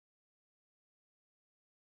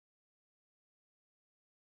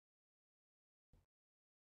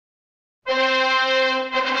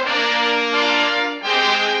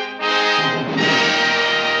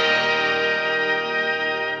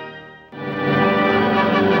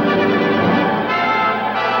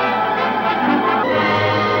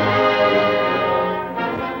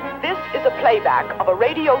track of a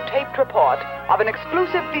radio-taped report of an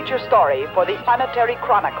exclusive feature story for the Planetary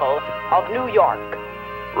Chronicle of New York.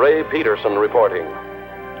 Ray Peterson reporting.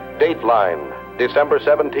 Dateline, December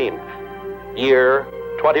 17th. Year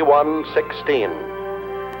 2116.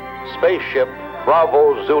 Spaceship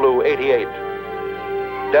Bravo Zulu 88.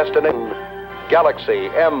 Destination Galaxy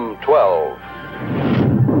M12.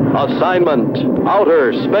 Assignment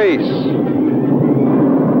Outer Space.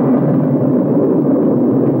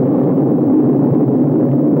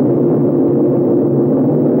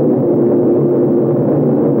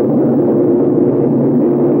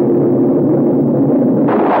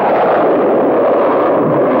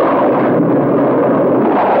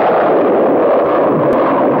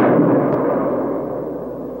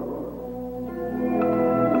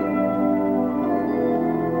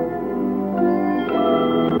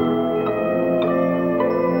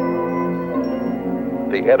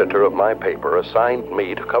 The editor of my paper assigned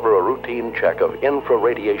me to cover a routine check of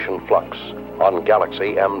infraradiation flux on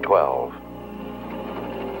Galaxy M12.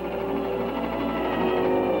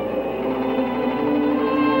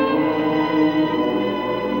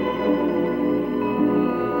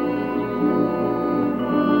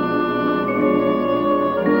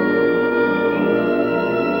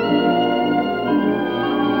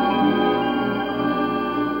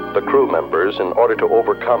 The crew members, in order to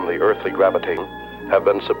overcome the earthly gravitation, have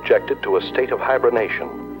been subjected to a state of hibernation.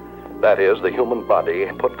 That is, the human body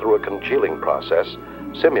put through a congealing process,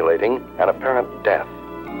 simulating an apparent death.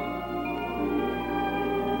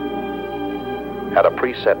 At a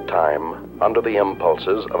preset time, under the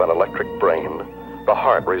impulses of an electric brain, the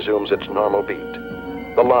heart resumes its normal beat.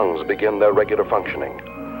 The lungs begin their regular functioning,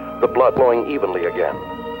 the blood flowing evenly again.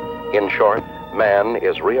 In short, man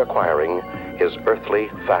is reacquiring his earthly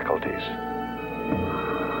faculties.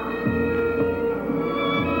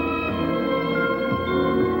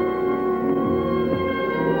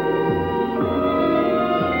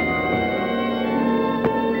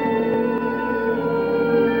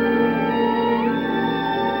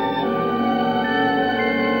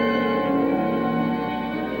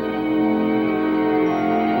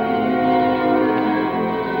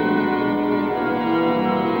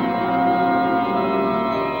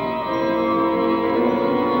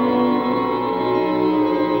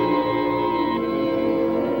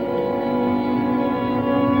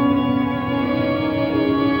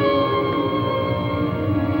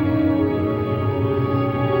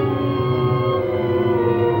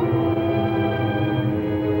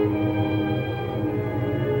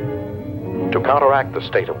 To counteract the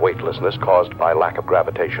state of weightlessness caused by lack of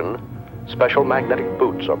gravitation, special magnetic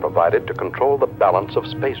boots are provided to control the balance of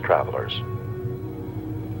space travelers.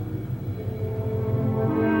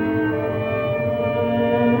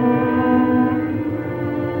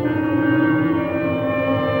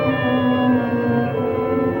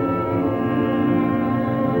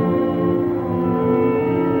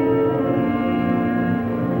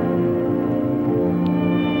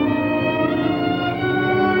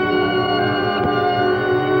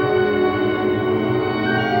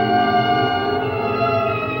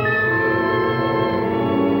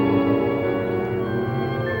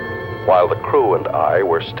 While the crew and I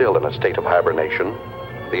were still in a state of hibernation,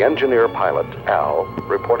 the engineer pilot, Al,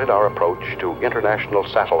 reported our approach to international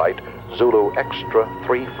satellite Zulu Extra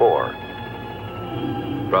 34.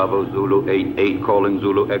 Bravo Zulu 88 calling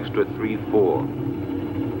Zulu Extra 34.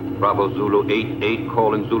 Bravo Zulu 88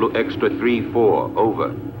 calling Zulu Extra 34.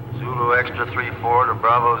 Over. Zulu Extra 34 to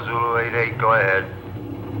Bravo Zulu 88. Go ahead.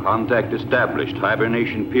 Contact established.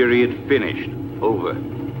 Hibernation period finished. Over.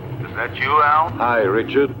 Is that you, Al? Hi,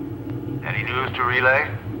 Richard. Any news to relay?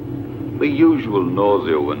 The usual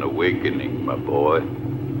nausea when awakening, my boy.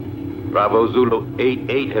 Bravo Zulu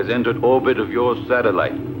 88 has entered orbit of your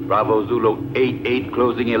satellite. Bravo Zulu 88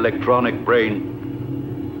 closing electronic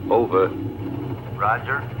brain. Over.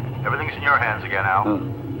 Roger. Everything's in your hands again, Al.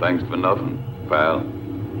 Thanks for nothing, pal.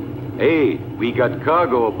 Hey, we got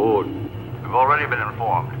cargo aboard. We've already been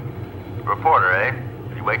informed. Reporter, eh?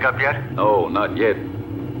 Did he wake up yet? No, not yet.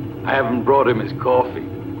 I haven't brought him his coffee.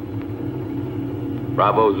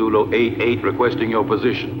 Bravo Zulu 88 requesting your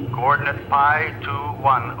position. Coordinate Pi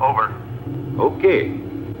 21, over. Okay.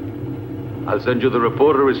 I'll send you the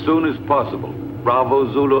reporter as soon as possible.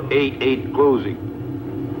 Bravo Zulu 88 closing.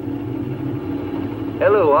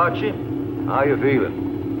 Hello, Archie. How you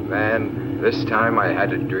feeling? Man, this time I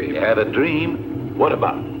had a dream. You had a dream? What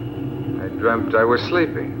about? I dreamt I was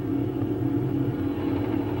sleeping.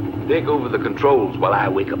 Take over the controls while I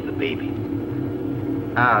wake up the baby.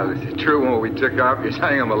 Al, is it true when we took off you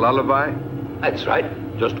sang him a lullaby? That's right.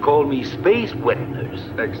 Just call me Space Wet Nurse.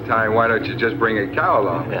 Next time, why don't you just bring a cow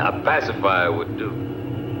along? Yeah, a pacifier would do.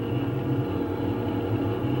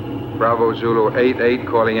 Bravo Zulu 88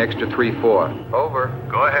 calling extra 3-4. Over.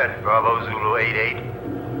 Go ahead, Bravo Zulu 88.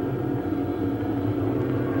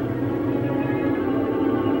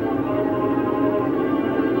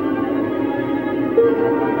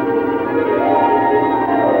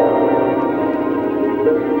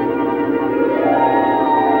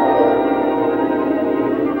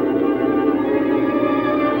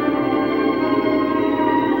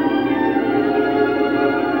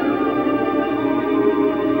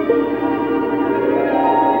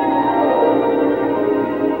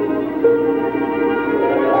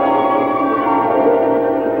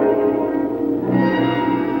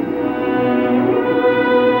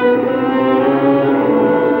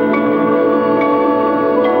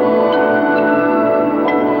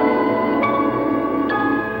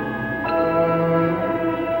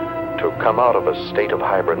 Out of a state of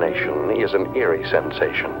hibernation is an eerie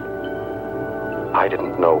sensation. I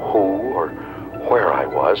didn't know who or where I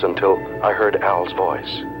was until I heard Al's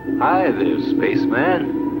voice. Hi there,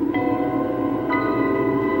 spaceman.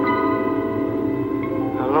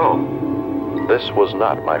 Hello. This was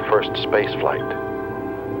not my first space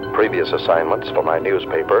flight. Previous assignments for my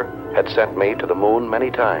newspaper had sent me to the moon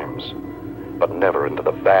many times, but never into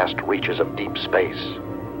the vast reaches of deep space.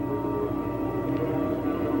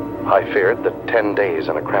 I feared that 10 days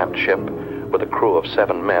in a cramped ship with a crew of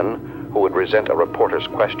 7 men who would resent a reporter's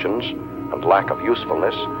questions and lack of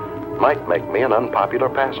usefulness might make me an unpopular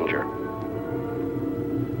passenger.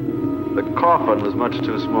 The coffin was much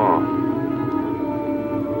too small.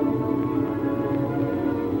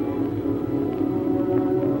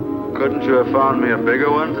 Couldn't you have found me a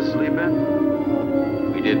bigger one to sleep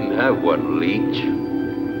in? We didn't have one, Leech.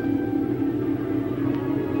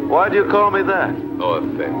 Why do you call me that? No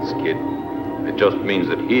offense, kid. It just means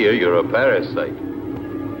that here you're a parasite.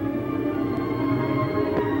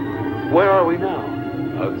 Where are we now?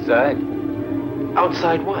 Outside.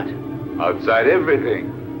 Outside what? Outside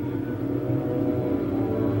everything.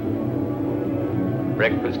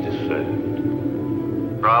 Breakfast is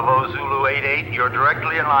served. Bravo Zulu 88, you're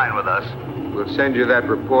directly in line with us. We'll send you that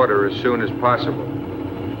reporter as soon as possible.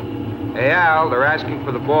 Hey, Al, they're asking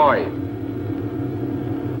for the boy.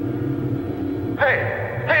 Hey,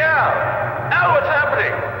 Al! Al, what's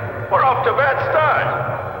happening? We're off to a bad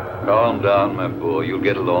start. Calm down, my boy. You'll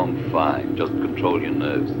get along fine. Just control your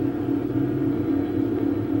nerves.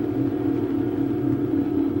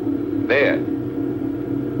 There.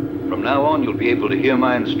 From now on, you'll be able to hear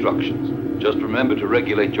my instructions. Just remember to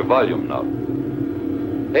regulate your volume knob.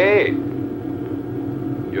 Hey!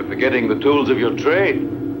 You're forgetting the tools of your trade.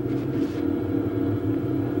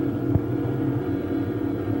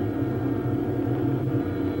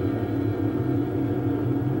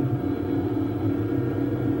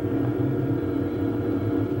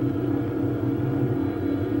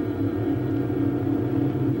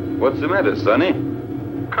 What's the matter, Sonny?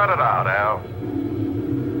 Cut it out, Al.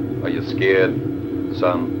 Are you scared,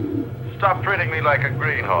 son? Stop treating me like a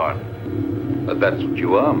greenhorn. But that's what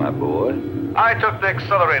you are, my boy. I took the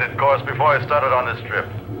accelerated course before I started on this trip.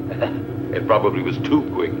 It probably was too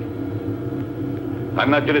quick.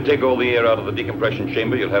 I'm not going to take all the air out of the decompression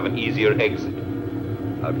chamber. You'll have an easier exit.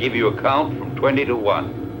 I'll give you a count from 20 to 1.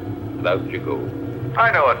 And out you go.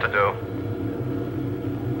 I know what to do.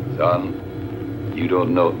 Son, you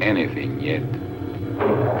don't know anything yet.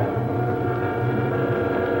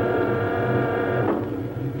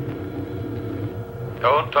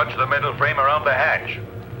 Don't touch the metal frame around the hatch.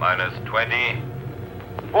 Minus 20.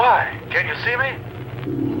 Why? Can't you see me?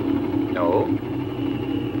 No.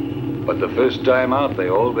 But the first time out, they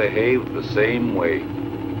all behaved the same way.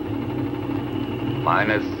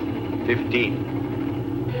 Minus 15.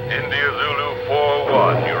 India Zulu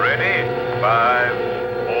 4-1. You ready? 5,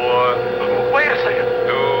 4... Wait a second.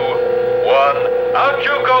 2, 1. Out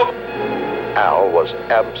you go! Al was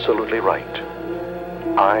absolutely right.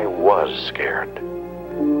 I was scared.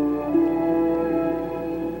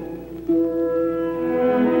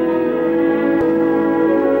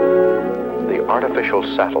 The artificial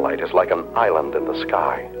satellite is like an island in the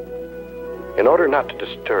sky. In order not to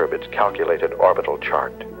disturb its calculated orbital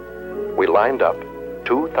chart, we lined up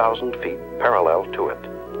 2,000 feet parallel to it.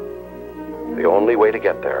 The only way to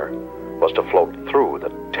get there was to float through the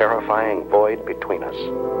terrifying void between us.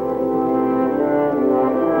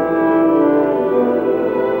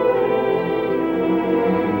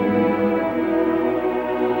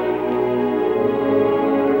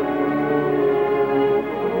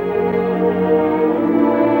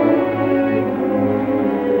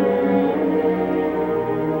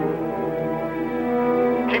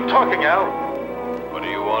 talking, Al. What do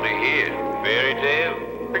you want to hear? Fairy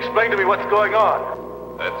tale? Explain to me what's going on.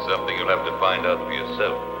 That's something you'll have to find out for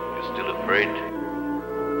yourself. You're still afraid?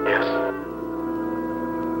 Yes.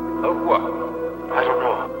 Of what? I don't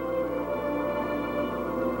know.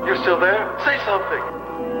 You still there? Say something.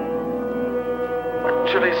 A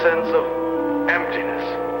chilly sense of emptiness.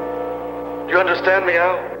 Do you understand me,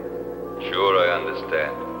 Al? Sure, I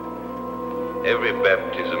understand. Every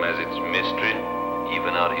baptism has its mystery,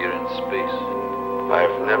 even out here in space.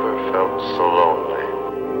 I've never felt so lonely.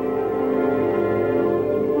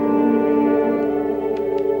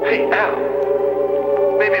 Hey, Al.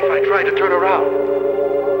 Maybe if I try to turn around.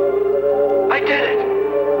 I did it!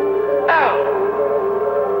 Al!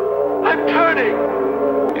 I'm turning!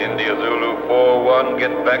 India Zulu 4-1,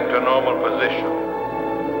 get back to normal position.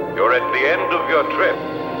 You're at the end of your trip.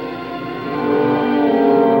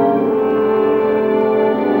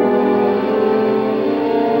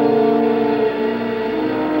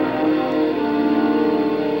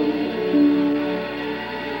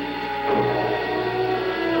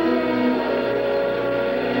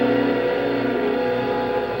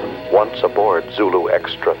 Once aboard Zulu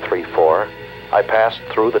Extra 3-4, I passed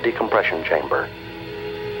through the decompression chamber.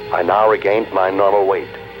 I now regained my normal weight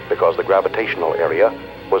because the gravitational area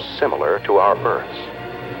was similar to our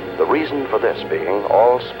Earth's. The reason for this being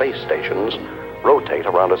all space stations rotate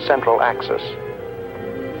around a central axis.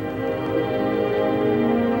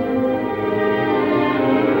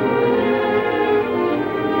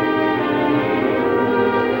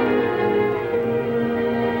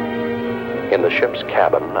 In the ship's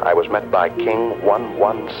cabin, I was met by King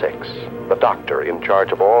 116, the doctor in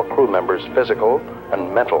charge of all crew members' physical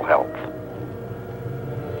and mental health.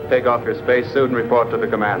 Take off your spacesuit and report to the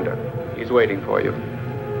commander. He's waiting for you.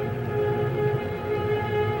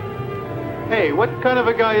 Hey, what kind of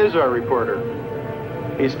a guy is our reporter?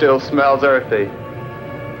 He still smells earthy.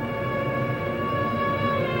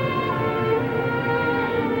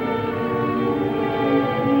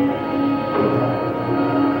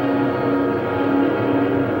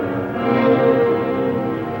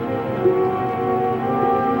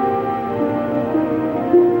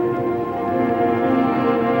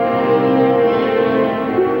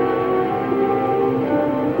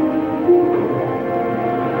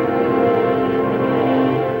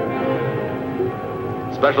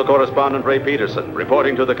 Special Correspondent Ray Peterson,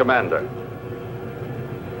 reporting to the commander.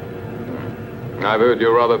 I've heard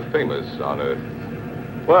you're rather famous on Earth.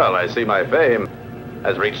 Well, I see my fame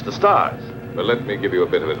has reached the stars. But let me give you a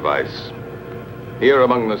bit of advice. Here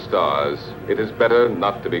among the stars, it is better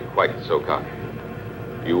not to be quite so cocky.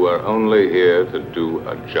 You are only here to do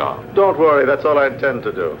a job. Don't worry, that's all I intend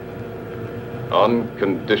to do. On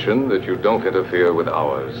condition that you don't interfere with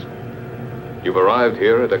ours. You've arrived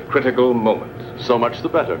here at a critical moment. So much the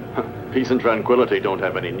better. Peace and tranquility don't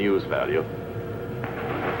have any news value.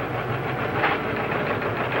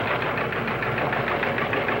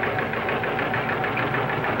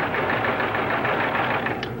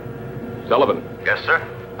 Sullivan. Yes, sir?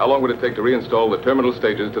 How long would it take to reinstall the terminal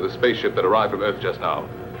stages to the spaceship that arrived from Earth just now?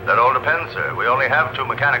 That all depends, sir. We only have 2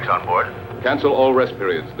 mechanics on board. Cancel all rest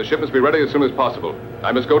periods. The ship must be ready as soon as possible.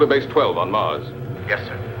 I must go to base 12 on Mars. Yes,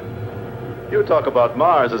 sir. You talk about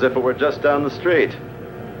Mars as if it were just down the street.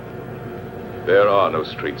 There are no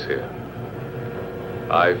streets here.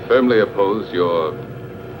 I firmly oppose your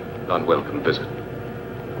unwelcome visit.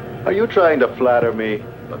 Are you trying to flatter me?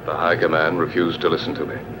 But the High Command refused to listen to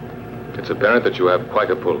me. It's apparent that you have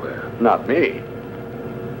quite a pull there. Not me.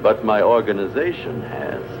 But my organization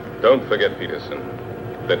has. Don't forget, Peterson,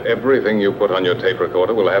 that everything you put on your tape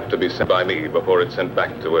recorder will have to be sent by me before it's sent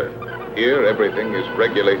back to Earth. Here, everything is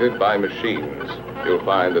regulated by machines. You'll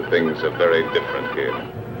find that things are very different here.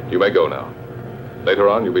 You may go now. Later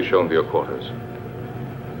on, you'll be shown to your quarters.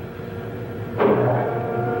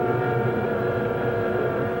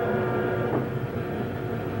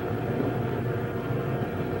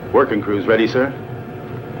 Working crew's ready, sir.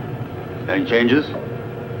 Any changes?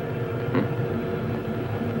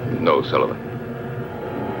 No, Sullivan.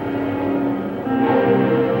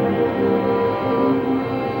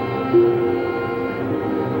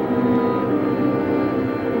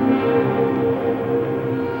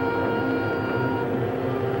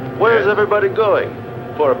 Where's everybody going?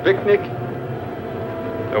 For a picnic?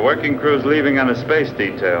 The working crew's leaving on a space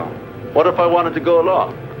detail. What if I wanted to go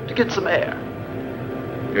along? To get some air?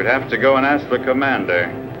 You'd have to go and ask the commander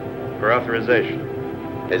for authorization.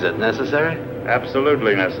 Is it necessary?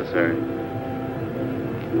 Absolutely necessary.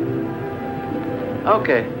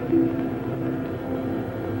 Okay.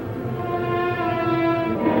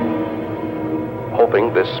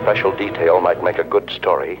 Hoping this special detail might make a good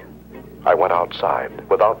story, I went outside,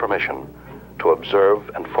 without permission, to observe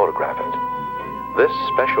and photograph it. This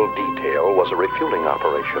special detail was a refueling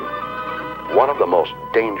operation, one of the most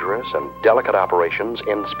dangerous and delicate operations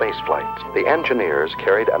in space flights. The engineers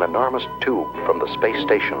carried an enormous tube from the space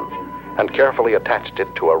station and carefully attached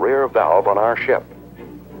it to a rear valve on our ship.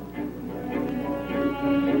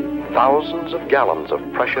 Thousands of gallons of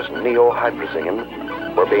precious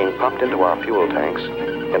neohydrazine were being pumped into our fuel tanks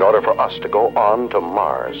in order for us to go on to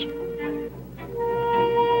Mars.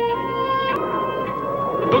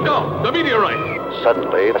 Look out! The meteorite!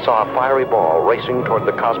 Suddenly, I saw a fiery ball racing toward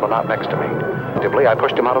the cosmonaut next to me. Instinctively, I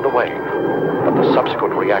pushed him out of the way. But the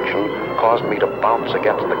subsequent reaction caused me to bounce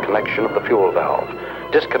against the connection of the fuel valve,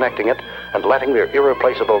 disconnecting it and letting the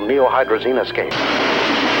irreplaceable neohydrazine escape.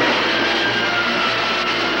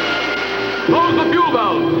 Close the fuel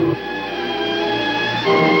valve!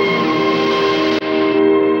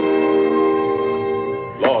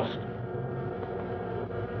 Lost.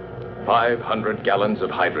 500 gallons of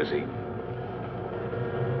hydrazine.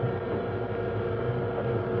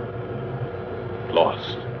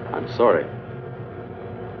 Lost. I'm sorry.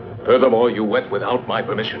 Furthermore, you went without my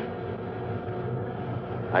permission.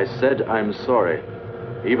 I said I'm sorry,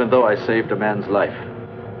 even though I saved a man's life.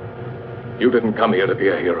 You didn't come here to be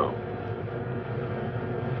a hero.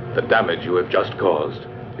 The damage you have just caused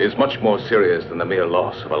is much more serious than the mere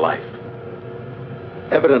loss of a life.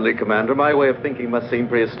 Evidently, Commander, my way of thinking must seem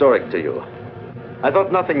prehistoric to you. I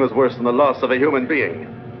thought nothing was worse than the loss of a human being.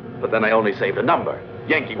 But then I only saved a number,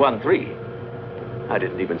 Yankee 13. I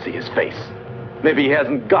didn't even see his face. Maybe he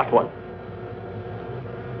hasn't got one.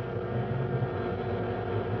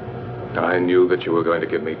 I knew that you were going to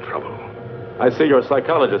give me trouble. I see you're a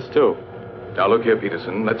psychologist, too. Now look here,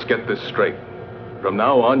 Peterson, let's get this straight. From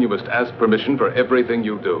now on, you must ask permission for everything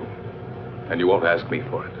you do. And you won't ask me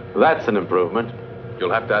for it. That's an improvement.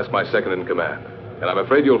 You'll have to ask my second in command. And I'm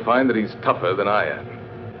afraid you'll find that he's tougher than I am.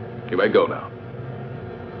 You may go now.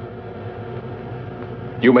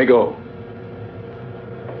 You may go.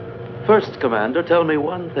 First, Commander, tell me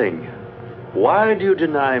one thing. Why do you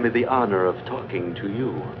deny me the honor of talking to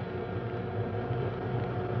you?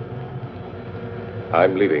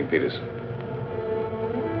 I'm leaving, Peterson.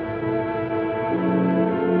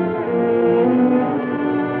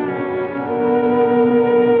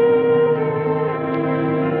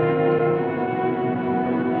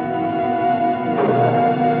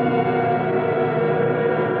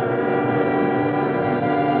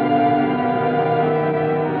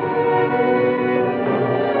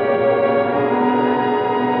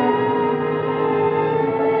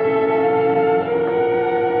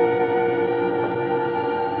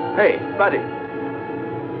 Hey, buddy.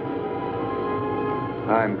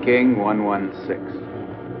 I'm King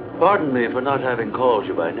 116. Pardon me for not having called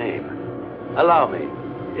you by name. Allow me.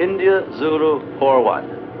 India Zulu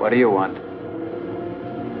 41. What do you want?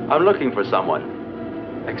 I'm looking for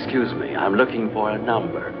someone. Excuse me, I'm looking for a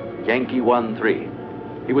number. Yankee 13.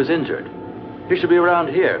 He was injured. He should be around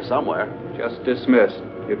here somewhere. Just dismissed.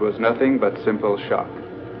 It was nothing but simple shock.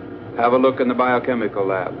 Have a look in the biochemical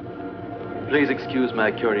lab. Please excuse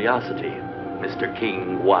my curiosity, Mr.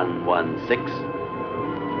 King 116.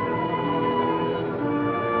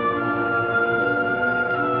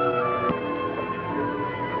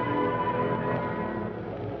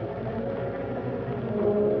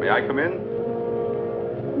 May I come in?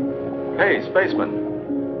 Hey, spaceman.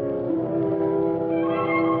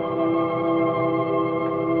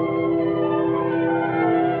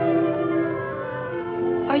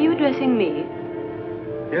 Are you addressing me?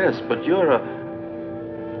 Yes, but you're a...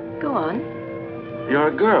 Go on. You're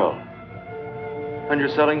a girl. And you're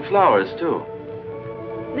selling flowers, too.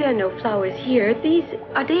 There are no flowers here. These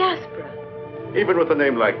are diaspora. Even with a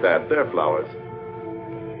name like that, they're flowers.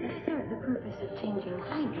 They serve the purpose of changing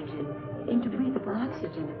hydrogen into breathable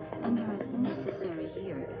oxygen, and they're as necessary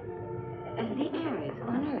here as the air is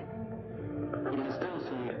on Earth. You can still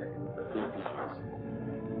say they're flowers.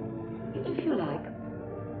 If you like.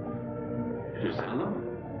 You sell them?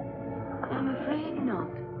 I'm afraid not.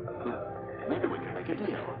 Maybe we can make a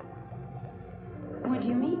deal. What do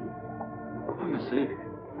you mean? Oh, you see,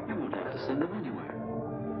 you won't have to send them anywhere.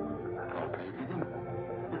 I'll pay for them,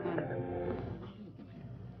 and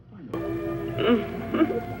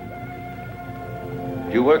then...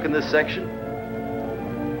 Do you work in this section?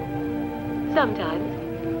 Sometimes.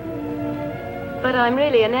 But I'm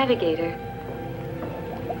really a navigator.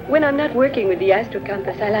 When I'm not working with the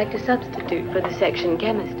astrocompass, I like to substitute for the section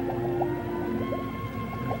chemist.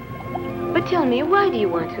 But tell me, why do you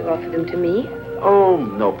want to offer them to me? Oh,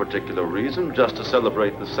 no particular reason. Just to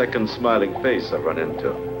celebrate the second smiling face I run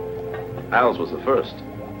into. Al's was the first.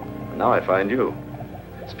 now I find you.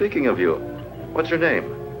 Speaking of you, what's your name?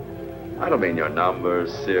 I don't mean your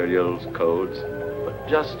numbers, serials, codes, but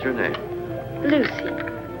just your name. Lucy.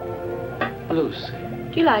 Lucy.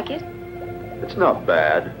 Do you like it? It's not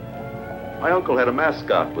bad. My uncle had a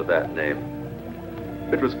mascot with that name.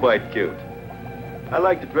 It was quite cute. I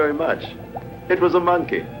liked it very much. It was a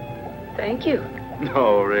monkey. Thank you.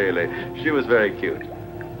 No, really. She was very cute.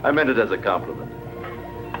 I meant it as a compliment.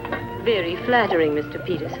 Very flattering, Mr.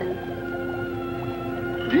 Peterson.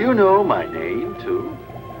 Do you know my name, too?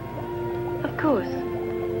 Of course.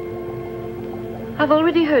 I've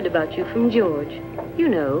already heard about you from George. You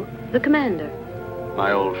know, the commander.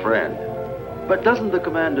 My old friend. But doesn't the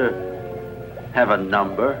commander have a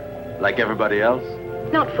number, like everybody else?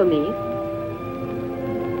 Not for me.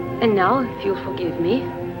 And now, if you'll forgive me,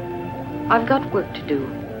 I've got work to do.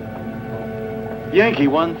 Yankee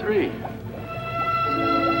 1-3.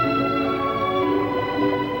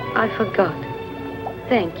 I forgot.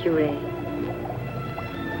 Thank you, Ray.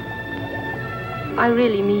 I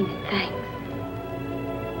really mean it, thanks.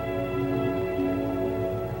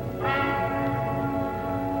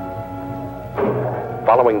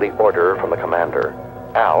 Following the order from the commander,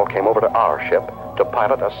 Al came over to our ship to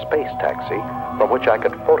pilot a space taxi from which I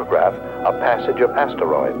could photograph a passage of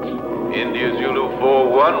asteroids. India Zulu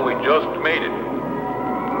 4-1, we just made it.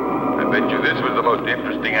 I bet you this was the most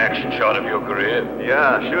interesting action shot of your career.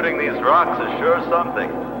 Yeah, shooting these rocks is sure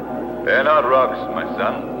something. They're not rocks, my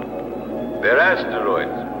son. They're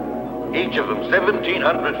asteroids. Each of them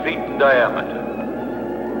 1,700 feet in diameter.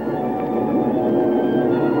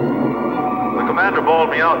 The commander bawled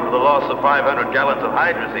me out for the loss of 500 gallons of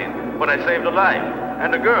hydrazine when I saved a life.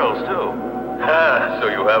 And a girl's, too. Ah, so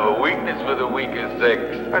you have a weakness for the weaker sex.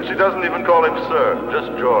 And she doesn't even call him sir,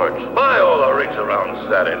 just George. By all the rings around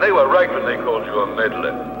Saturn, they were right when they called you a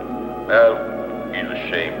meddler. Well, he's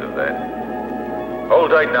ashamed of that.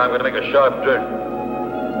 Hold tight now, I'm going to make a sharp turn.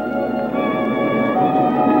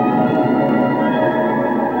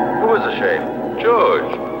 Who is ashamed?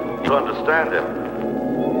 George. You understand him.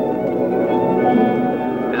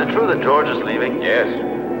 Is it true that George is leaving? Yes.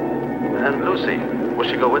 And Lucy, will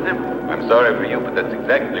she go with him? I'm sorry for you, but that's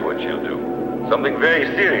exactly what she'll do. Something very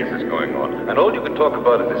serious is going on, and all you can talk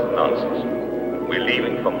about is this nonsense. We're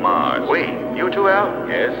leaving for Mars. We? You too, Al?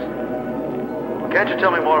 Yes. Can't you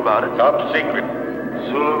tell me more about it? Top secret.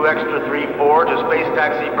 Zulu Extra 3-4 to Space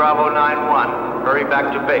Taxi Bravo 9-1. Hurry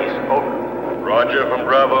back to base. Over. Roger from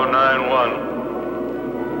Bravo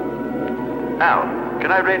 9-1. Al,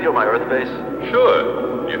 can I radio my Earth base?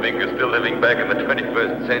 Sure. You think you're still living back in the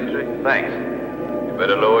 21st century? Thanks. You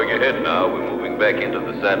better lower your head now. We're moving back into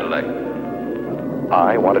the satellite.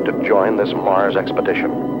 I wanted to join this Mars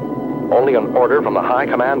expedition. Only an order from the High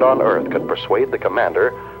Command on Earth could persuade the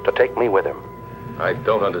commander to take me with him. I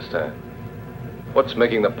don't understand. What's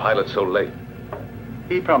making the pilot so late?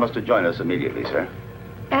 He promised to join us immediately, sir.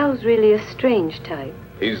 Al's really a strange type.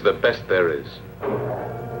 He's the best there is.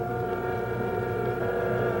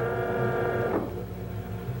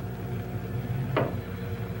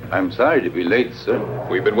 I'm sorry to be late, sir.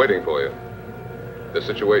 We've been waiting for you. The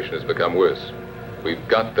situation has become worse. We've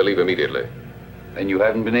got to leave immediately. And you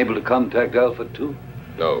haven't been able to contact Alpha 2?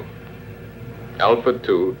 No. Alpha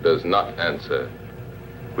 2 does not answer.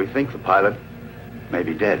 We think the pilot may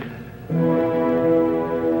be dead.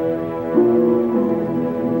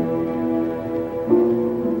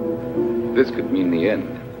 This could mean the end.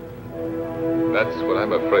 That's what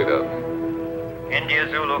I'm afraid of. India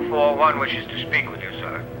Zulu 4-1 wishes to speak with you,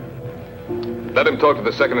 sir. Let him talk to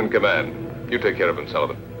the second in command. You take care of him,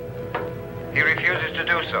 Sullivan. He refuses to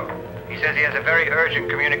do so. He says he has a very urgent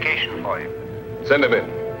communication for you. Send him in.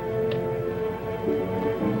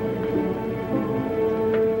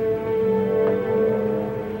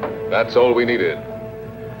 That's all we needed.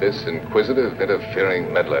 This inquisitive,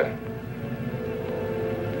 interfering meddler.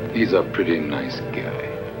 He's a pretty nice guy.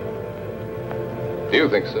 Do you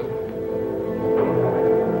think so?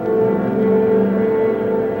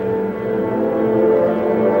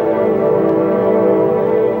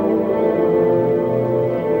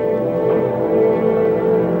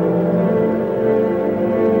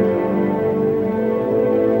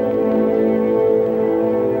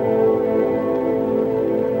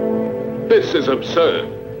 This is absurd.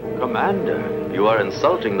 Commander, you are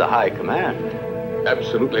insulting the High Command.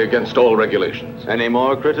 Absolutely against all regulations. Any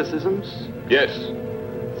more criticisms? Yes.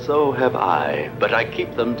 So have I, but I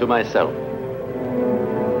keep them to myself.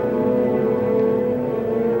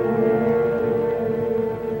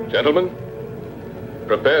 Gentlemen,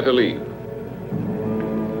 prepare to leave.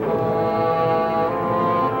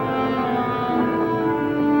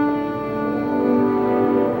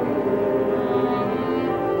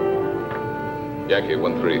 Yankee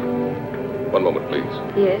 1-3. One moment, please.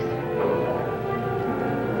 Yes?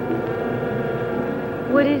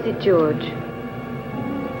 What is it, George?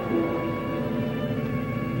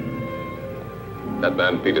 That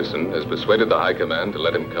man Peterson has persuaded the High Command to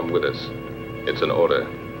let him come with us. It's an order.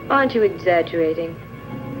 Aren't you exaggerating?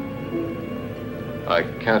 I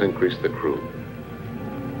can't increase the crew.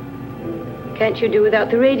 Can't you do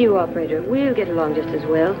without the radio operator? We'll get along just as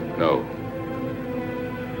well. No.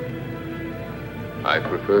 I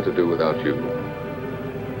prefer to do without you.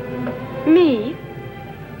 Me?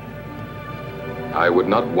 I would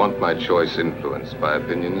not want my choice influenced by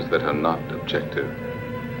opinions that are not objective.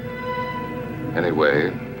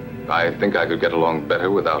 Anyway, I think I could get along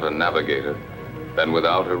better without a navigator than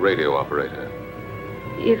without a radio operator.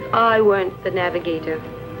 If I weren't the navigator,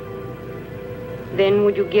 then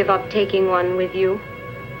would you give up taking one with you?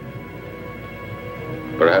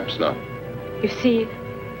 Perhaps not. You see,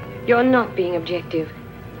 you're not being objective.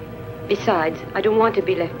 Besides, I don't want to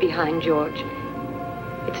be left behind, George.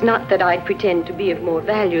 It's not that I'd pretend to be of more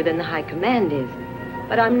value than the High Command is,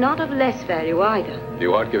 but I'm not of less value either.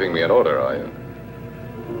 You aren't giving me an order, are you?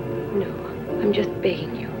 No, I'm just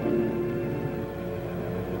begging you.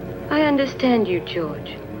 I understand you,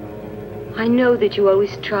 George. I know that you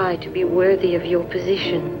always try to be worthy of your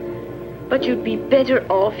position, but you'd be better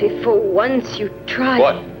off if for once you tried...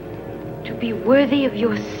 What? To be worthy of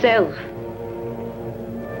yourself.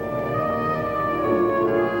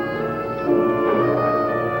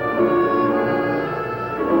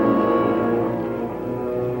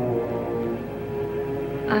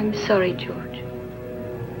 I'm sorry, George.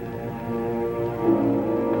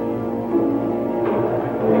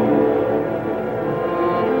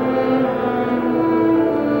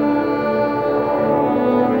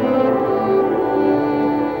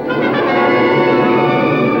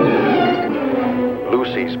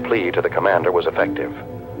 Lucy's plea to the commander was effective.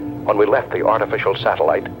 When we left the artificial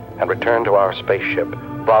satellite and returned to our spaceship,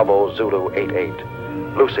 Bravo Zulu 88,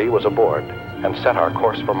 Lucy was aboard and set our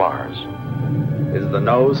course for Mars. Is the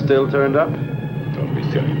nose still turned up? Don't be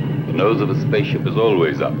silly. The nose of a spaceship is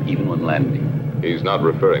always up, even when landing. He's not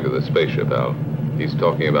referring to the spaceship, Al. He's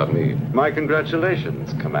talking about me. My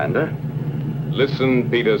congratulations, Commander. Listen,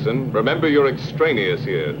 Peterson. Remember you're extraneous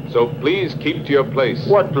here, so please keep to your place.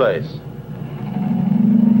 What place?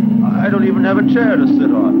 I don't even have a chair to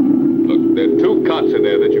sit on. Look, there are 2 cots in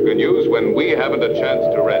there that you can use when we haven't a chance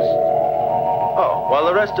to rest. Oh, while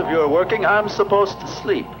the rest of you are working, I'm supposed to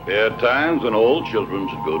sleep. There are times when all children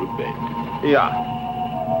should go to bed. Yeah.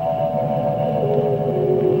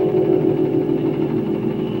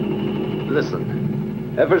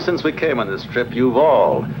 Listen, ever since we came on this trip, you've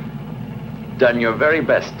all done your very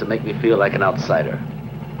best to make me feel like an outsider.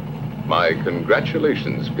 My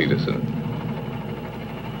congratulations, Peterson.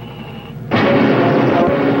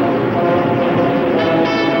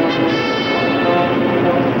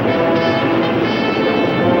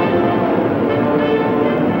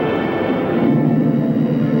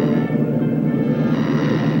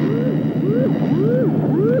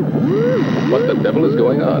 What the devil is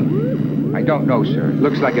going on? I don't know, sir.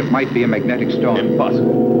 Looks like it might be a magnetic storm.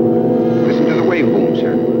 Impossible. Listen to the wave boom,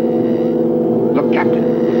 sir. Look, Captain.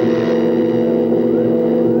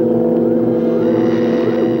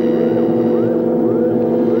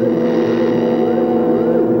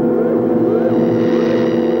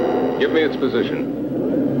 Give me its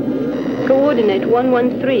position. Coordinate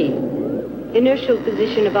 113. Inertial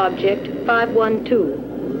position of object 512.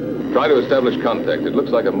 Try to establish contact. It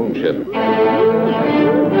looks like a moonship.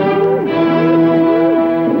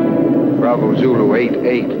 Bravo Zulu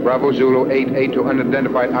 88. Bravo Zulu 88 to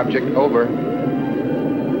unidentified object. Over.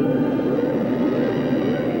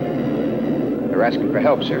 They're asking for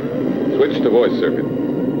help, sir. Switch to voice circuit.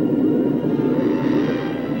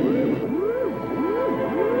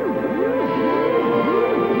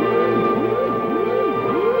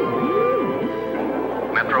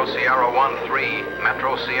 Metro Sierra 1-3.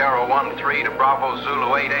 Metro Sierra 1-3 to Bravo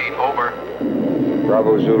Zulu 88. Over.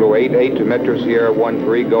 Bravo Zulu 88 to Metro Sierra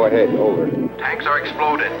 13. Go ahead. Over. Tanks are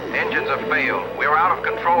exploded. Engines have failed. We're out of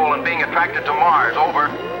control and being attracted to Mars. Over.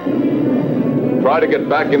 Try to get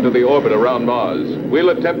back into the orbit around Mars. We'll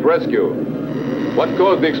attempt rescue. What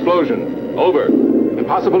caused the explosion? Over.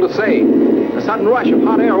 Impossible to say. A sudden rush of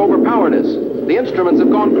hot air overpowered us. The instruments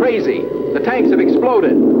have gone crazy. The tanks have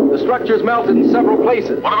exploded. The structure's melted in several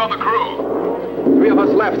places. What about the crew? 3 of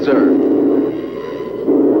us left, sir.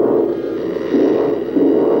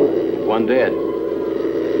 1 dead.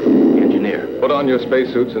 The engineer. Put on your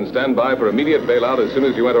spacesuits and stand by for immediate bailout as soon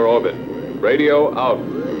as you enter orbit. Radio out.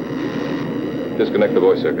 Disconnect the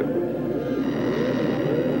voice circuit.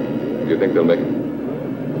 Do you think they'll make it?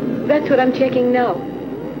 That's what I'm checking now.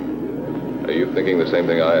 Are you thinking the same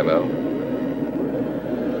thing I am, Al?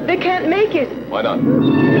 They can't make it. Why not?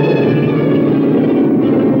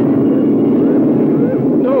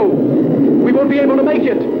 No, we won't be able to make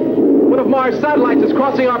it. One of Mars' satellites is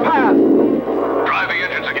crossing our path. Drive the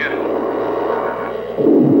engines again.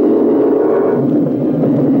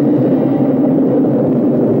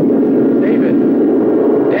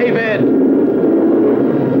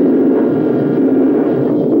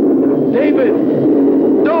 David!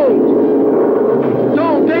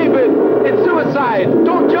 Don't, David! It's suicide!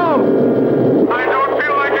 Don't jump! I don't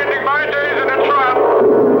feel like ending my days in a trap.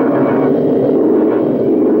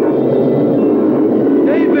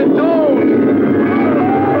 David, don't!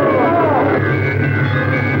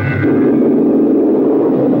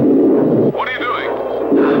 What are you doing?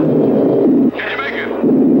 Can you make it?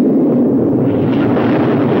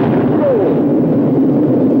 Oh,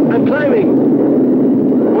 I'm climbing.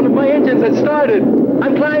 One of my engines has started.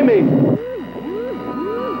 I'm climbing.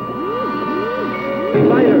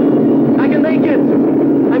 Lighter. I can make it.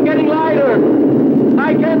 I'm getting lighter.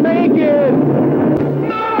 I can make it.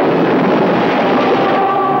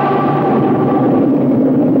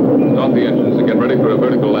 Start the engines and get ready for a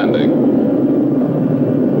vertical landing.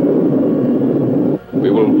 We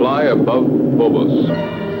will fly above Phobos.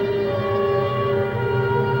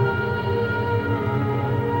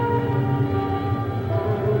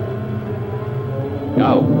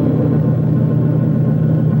 Now.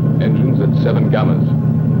 Engines at 7 gammas.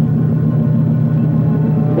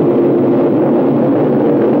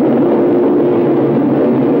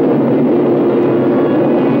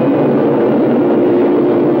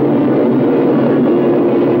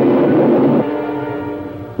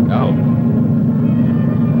 Now.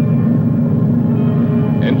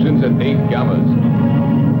 Engines at 8 gammas.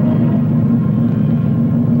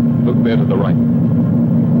 Look there to the right.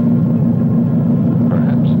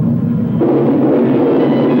 Perhaps.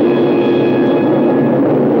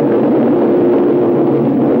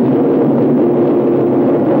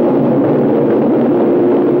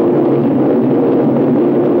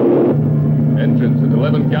 Engines at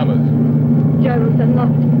 11 gammas. Gyros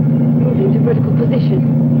unlocked. Moving to vertical position.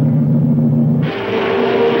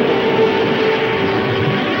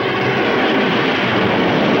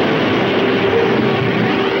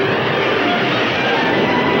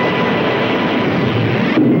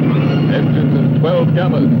 Engines at 12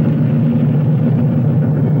 gammas.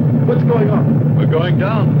 What's going on? We're going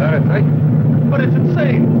down, Faraday. But it's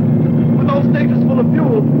insane. With all stages full of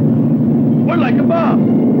fuel, we're like a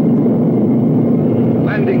bomb.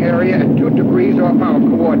 Landing area at 2 degrees off our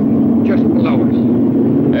coordinate, just below us.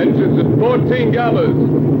 Engines at 14 gammas.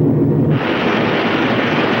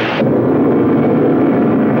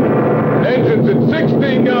 Engines at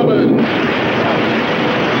 16 gammas.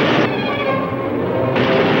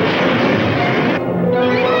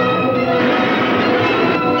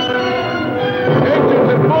 Engines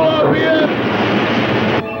at full RPM.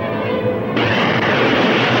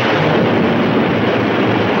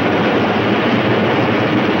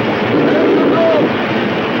 Engines off.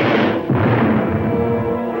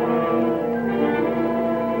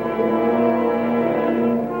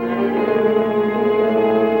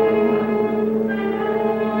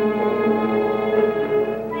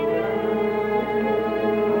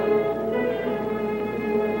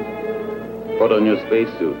 Put on your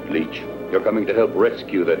spacesuit, Leech. You're coming to help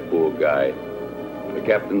rescue that poor guy. The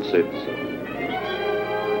captain said so.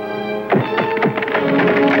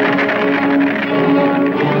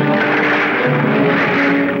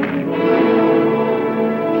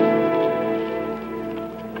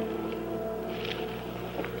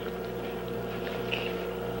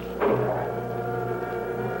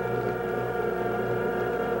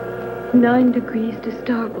 Nine degrees to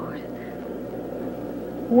starboard.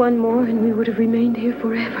 One more and we would have remained here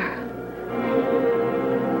forever.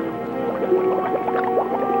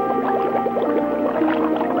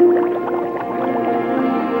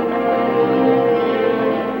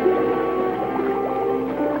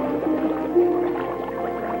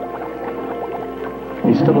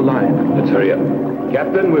 He's still alive. Let's hurry up.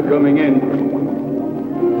 Captain, we're coming in.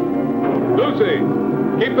 Lucy,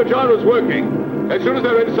 keep the gyros working. As soon as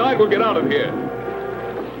they're inside, we'll get out of here.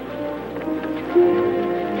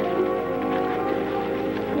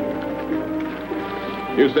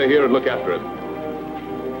 You stay here and look after him.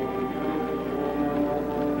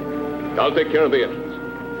 I'll take care of the engines.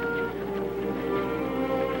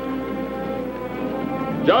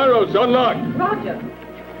 Gyros unlocked. Roger.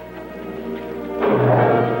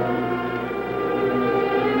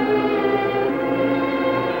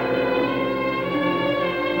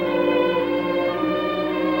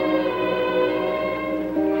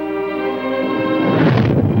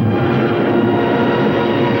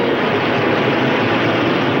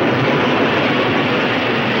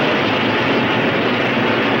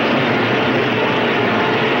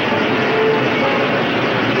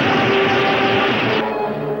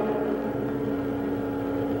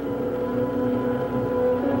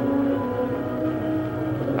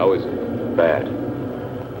 How is it? Bad.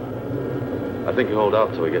 I think you hold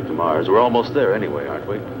out till we get to Mars. We're almost there anyway, aren't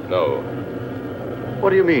we? No. What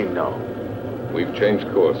do you mean, no? We've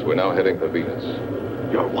changed course. We're now heading for Venus.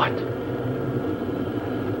 You're what?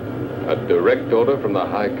 A direct order from the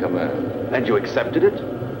High Command. And you accepted it?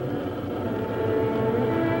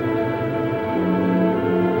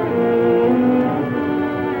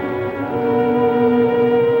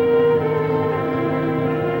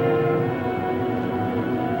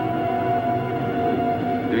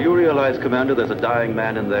 Commander, there's a dying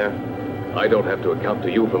man in there. I don't have to account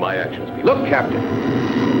to you for my actions, Peter. Look, Captain.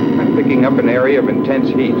 I'm picking up an area of intense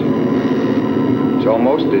heat. It's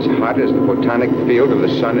almost as hot as the photonic field of the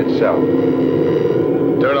sun itself.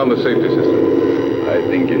 Turn on the safety system. I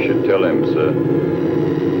think you should tell him, sir.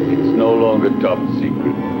 It's no longer top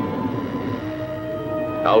secret.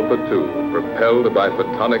 Alpha 2, propelled by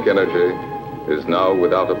photonic energy, is now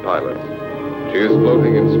without a pilot. She is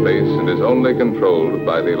floating in space and is only controlled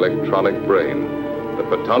by the electronic brain. The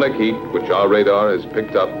photonic heat, which our radar has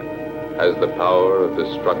picked up, has the power of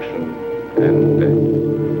destruction and death.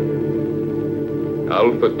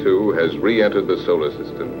 Alpha 2 has re-entered the solar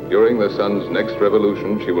system. During the sun's next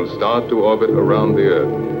revolution, she will start to orbit around the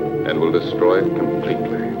Earth and will destroy it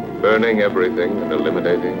completely, burning everything and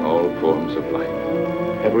eliminating all forms of life.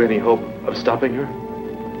 Have we any hope of stopping her?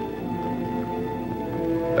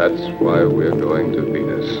 That's why we're going to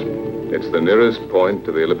Venus. It's the nearest point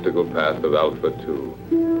to the elliptical path of Alpha 2.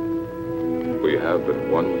 We have but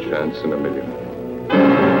one chance in a million.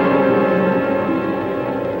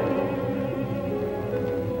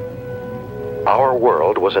 Our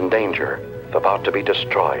world was in danger, about to be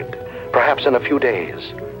destroyed. Perhaps in a few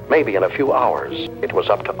days, maybe in a few hours, it was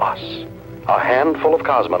up to us, a handful of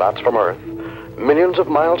cosmonauts from Earth, millions of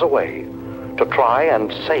miles away, to try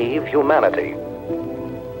and save humanity.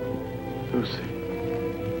 Lucy,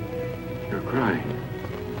 you're crying.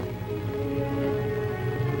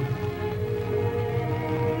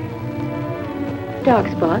 Dark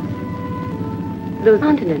spots. Those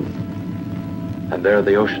continents. And there are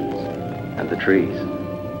the oceans and the trees.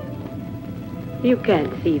 You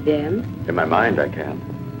can't see them. In my mind, I can.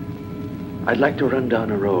 I'd like to run down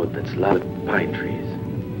a road that's lined with pine trees.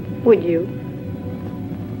 Would you?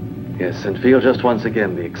 Yes, and feel just once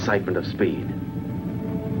again the excitement of speed.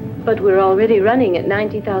 But we're already running at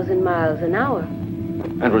 90,000 miles an hour.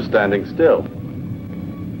 And we're standing still.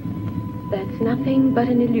 That's nothing but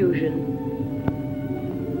an illusion.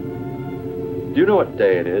 Do you know what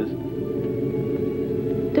day it is?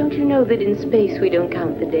 Don't you know that in space we don't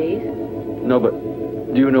count the days? No, but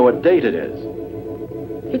do you know what date it is?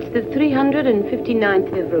 It's the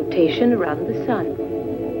 359th of rotation around the sun.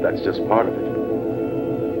 That's just part of it.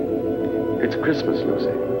 It's Christmas,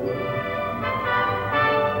 Lucy.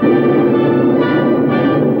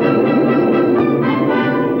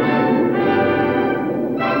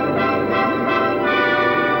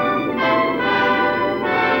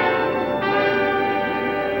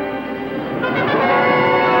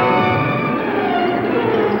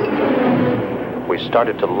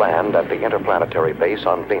 Started to land at the Interplanetary base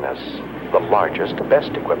on Venus, the largest,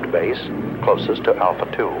 best-equipped base, closest to Alpha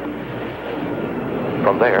 2.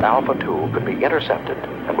 From there, Alpha 2 could be intercepted,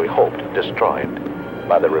 and we hoped destroyed,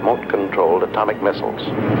 by the remote-controlled atomic missiles.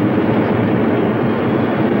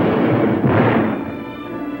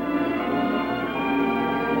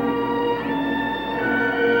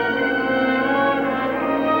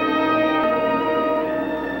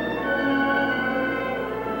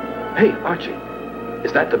 Hey, Archie.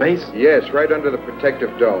 Is that the base? Yes, right under the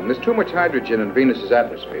protective dome. There's too much hydrogen in Venus's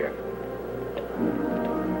atmosphere.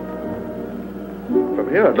 From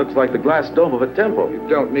here, it looks like the glass dome of a temple. You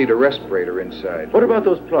don't need a respirator inside. What about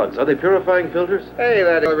those plugs? Are they purifying filters? Hey,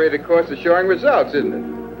 that elevated course is showing results, isn't it?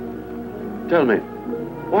 Tell me,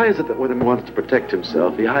 why is it that when a man wants to protect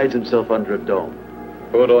himself, he hides himself under a dome?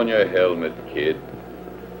 Put on your helmet, kid.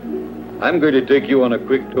 I'm going to take you on a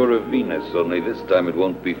quick tour of Venus, only this time it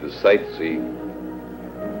won't be for sightseeing.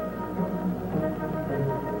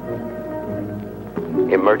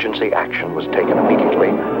 Emergency action was taken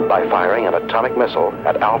immediately by firing an atomic missile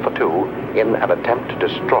at Alpha 2 in an attempt to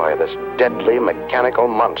destroy this deadly mechanical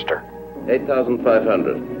monster.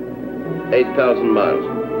 8,500. 8,000 miles.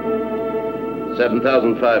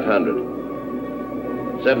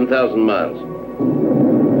 7,500. 7,000 miles.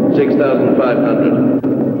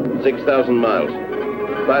 6,500. 6,000 miles.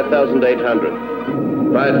 5,800.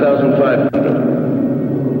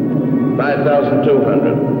 5,500.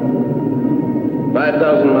 5,200.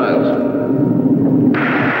 5,000 miles.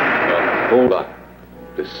 Hold on.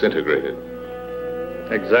 Disintegrated.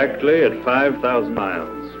 Exactly at 5,000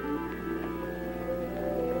 miles.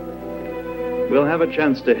 We'll have a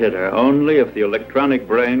chance to hit her only if the electronic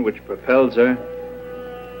brain which propels her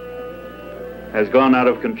has gone out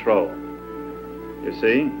of control. You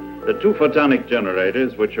see, the two photonic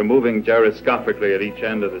generators, which are moving gyroscopically at each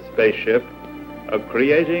end of the spaceship, are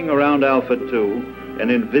creating around Alpha 2 an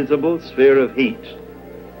invisible sphere of heat,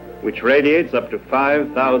 which radiates up to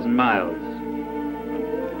 5,000 miles.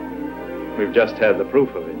 We've just had the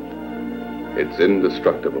proof of it. It's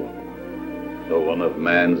indestructible. So one of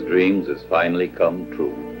man's dreams has finally come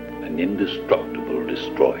true. An indestructible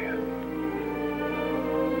destroyer.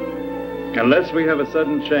 Unless we have a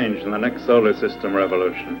sudden change in the next solar system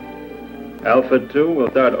revolution, Alpha 2 will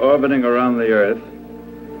start orbiting around the Earth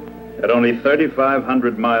at only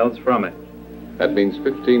 3,500 miles from it. That means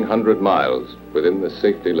 1,500 miles within the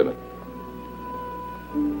safety limit.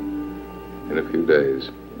 In a few days,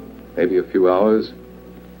 maybe a few hours,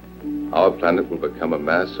 our planet will become a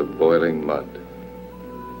mass of boiling mud,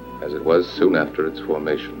 as it was soon after its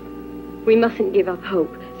formation. We mustn't give up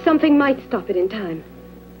hope. Something might stop it in time.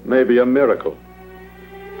 Maybe a miracle.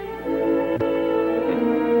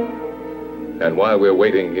 And while we're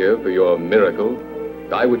waiting here for your miracle,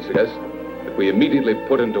 I would suggest that we immediately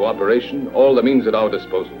put into operation all the means at our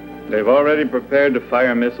disposal. They've already prepared to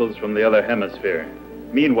fire missiles from the other hemisphere.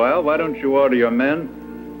 Meanwhile, why don't you order your men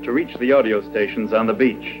to reach the audio stations on the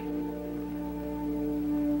beach?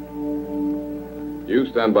 You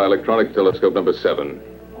stand by electronic telescope number 7.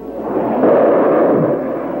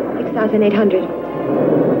 6,800.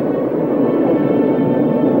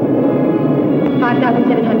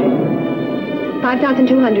 5,700.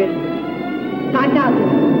 5,200.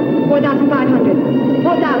 5,000. 4,500.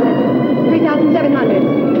 4,000. 3,700.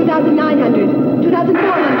 2,900.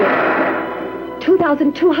 2,400.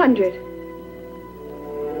 2,200.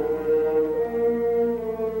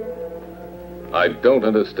 I don't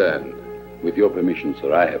understand. With your permission,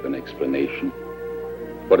 sir, I have an explanation.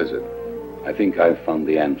 What is it? I think I've found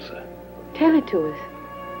the answer. Tell it to us.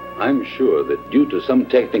 I'm sure that due to some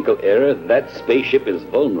technical error, that spaceship is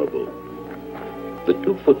vulnerable. The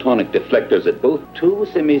two photonic deflectors at both two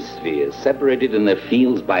semispheres separated in their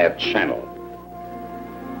fields by a channel.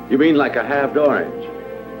 You mean like a halved orange?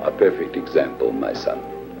 A perfect example, my son.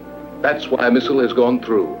 That's why a missile has gone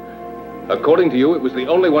through. According to you, it was the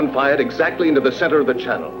only one fired exactly into the center of the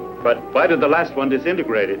channel. But why did the last one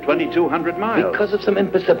disintegrate at 2,200 miles? Because of some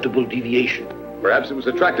imperceptible deviation. Perhaps it was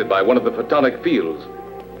attracted by one of the photonic fields.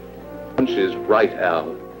 Hunch is right,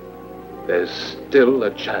 Al. There's still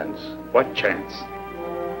a chance. What chance?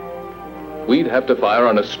 We'd have to fire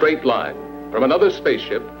on a straight line from another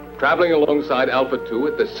spaceship traveling alongside Alpha 2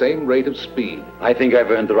 at the same rate of speed. I think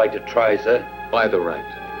I've earned the right to try, sir. Why the right?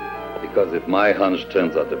 Because if my hunch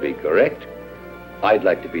turns out to be correct, I'd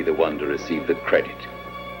like to be the one to receive the credit.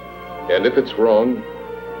 And if it's wrong,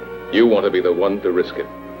 you want to be the one to risk it.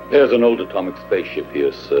 There's an old atomic spaceship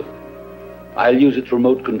here, sir. I'll use its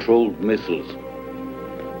remote-controlled missiles.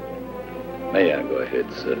 May I go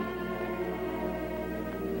ahead, sir?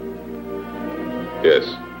 Yes.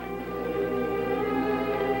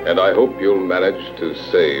 And I hope you'll manage to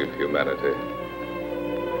save humanity.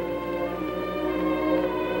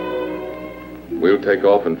 We'll take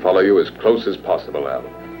off and follow you as close as possible, Al.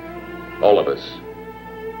 All of us.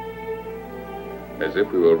 As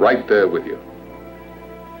if we were right there with you.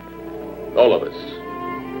 All of us.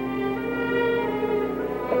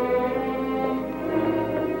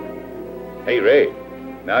 Hey, Ray,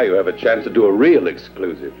 now you have a chance to do a real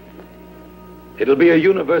exclusive. It'll be a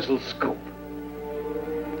universal scoop.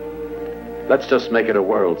 Let's just make it a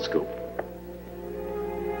world scoop.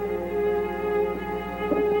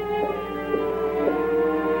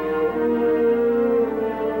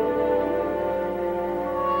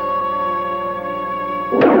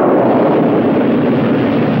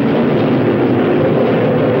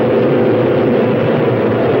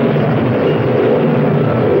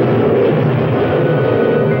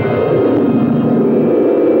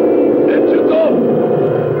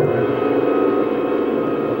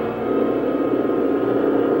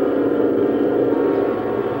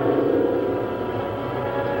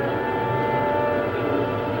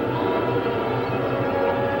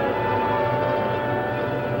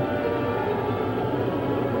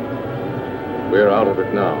 We're out of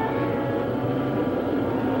it now.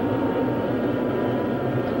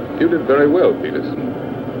 You did very well, Peterson.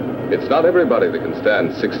 It's not everybody that can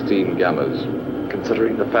stand 16 gammas.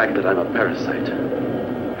 Considering the fact that I'm a parasite.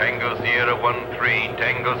 Tango Sierra 1-3,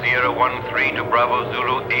 Tango Sierra 1-3 to Bravo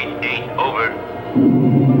Zulu 8-8, over.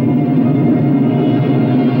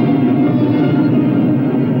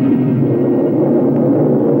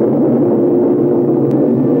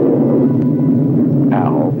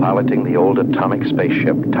 Al, piloting the old atomic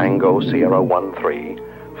spaceship Tango Sierra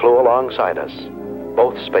 1-3, flew alongside us.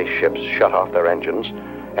 Both spaceships shut off their engines,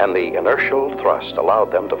 and the inertial thrust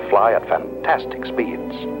allowed them to fly at fantastic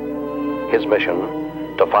speeds. His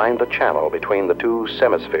mission, to find the channel between the two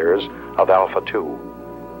semispheres of Alpha 2.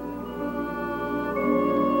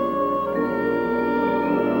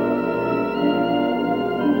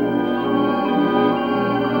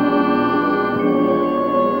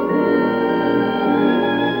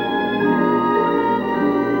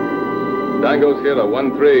 Tango Sierra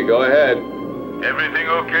 1-3, go ahead. Everything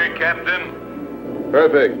okay, Captain?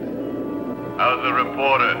 Perfect. How's the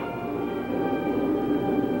reporter?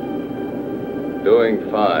 Doing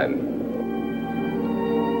fine.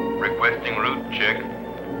 Requesting route check.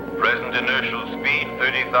 Present inertial speed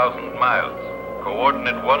 30,000 miles.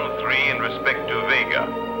 Coordinate 1-3 in respect to Vega.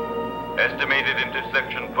 Estimated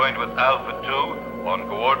intersection point with Alpha 2 on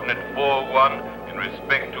coordinate 4-1 in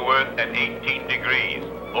respect to Earth at 18 degrees.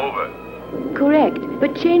 Over. Correct,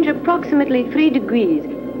 but change approximately 3 degrees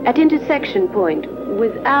at intersection point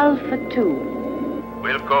with Alpha 2.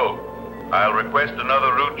 We'll go. I'll request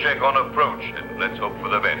another route check on approach, and let's hope for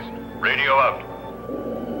the best. Radio out.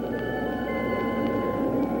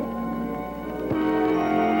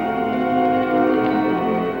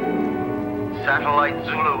 Satellite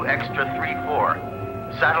Zulu Extra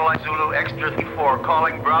 3-4. Satellite Zulu Extra 3-4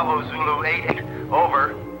 calling Bravo Zulu 88.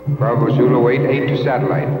 Over. Bravo Zulu 88 to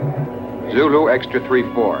satellite. Zulu Extra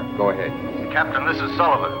 3-4. Go ahead. Captain, this is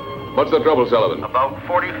Sullivan. What's the trouble, Sullivan? About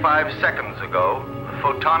 45 seconds ago, the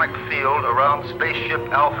photonic field around spaceship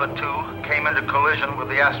Alpha 2 came into collision with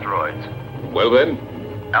the asteroids. Well then?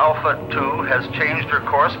 Alpha 2 has changed her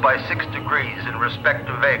course by 6 degrees in respect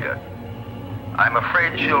to Vega. I'm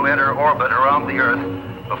afraid she'll enter orbit around the Earth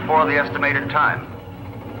before the estimated time.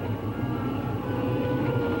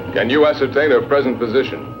 Can you ascertain her present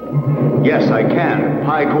position? Yes, I can.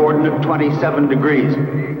 High coordinate 27 degrees.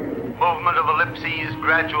 Movement of ellipses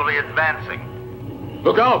gradually advancing.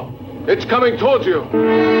 Look out! It's coming towards you!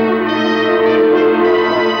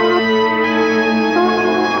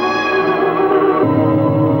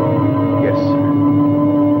 Yes,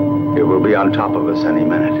 sir. It will be on top of us any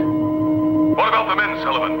minute. What about the men,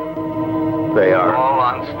 Sullivan? They are. All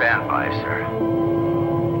on standby, sir.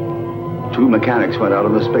 2 mechanics went out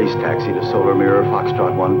on the space taxi to Solar Mirror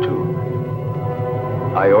Foxtrot 1-2.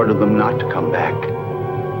 I ordered them not to come back.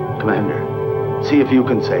 Commander, see if you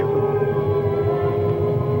can save them.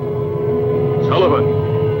 Sullivan,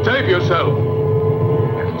 save yourself!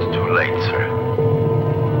 It's too late, sir.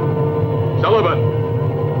 Sullivan!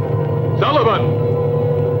 Sullivan!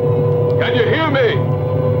 Can you hear me?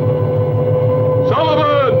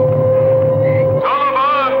 Sullivan! Sullivan!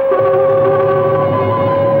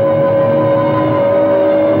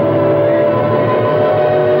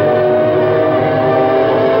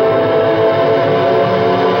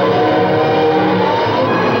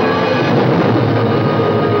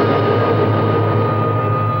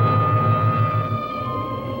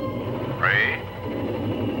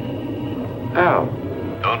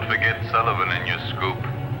 Don't forget Sullivan in your scoop.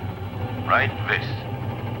 Write this.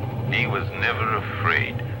 He was never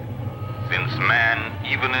afraid. Since man,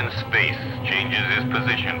 even in space, changes his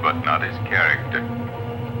position but not his character.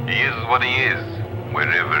 He is what he is,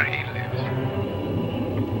 wherever he lives.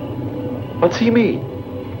 What's he mean?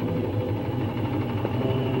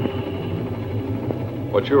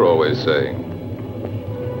 What you're always saying.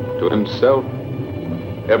 To himself,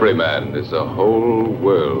 every man is a whole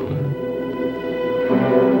world.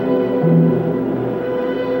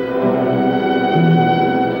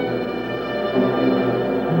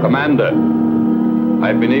 Commander,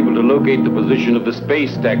 I've been able to locate the position of the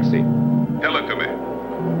space taxi. Tell it to me.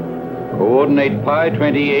 Coordinate pi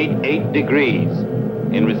 28, 8 degrees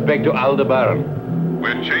in respect to Aldebaran.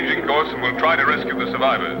 We're changing course and we'll try to rescue the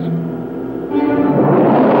survivors.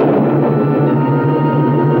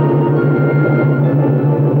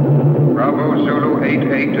 Bravo Zulu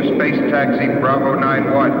 88 to space taxi Bravo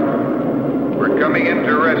 91. We're coming in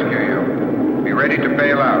to rescue you. Be ready to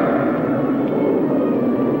bail out.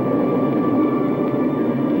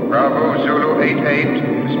 Bravo Zulu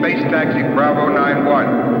 88, space taxi Bravo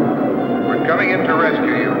 91. We're coming in to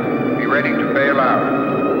rescue you. Be ready to bail out.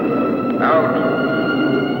 Out.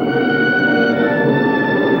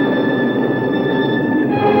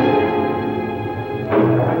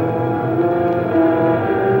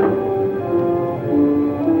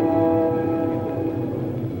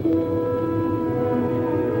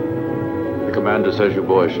 The commander says you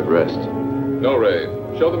boys should rest. No, Ray.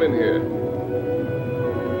 Show them in here.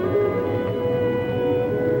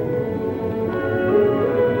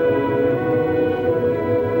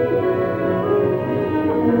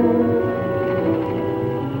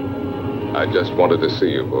 just wanted to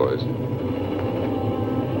see you, boys.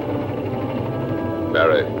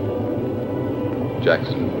 Barry,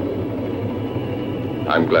 Jackson,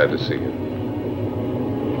 I'm glad to see you.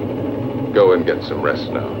 Go and get some rest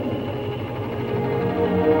now.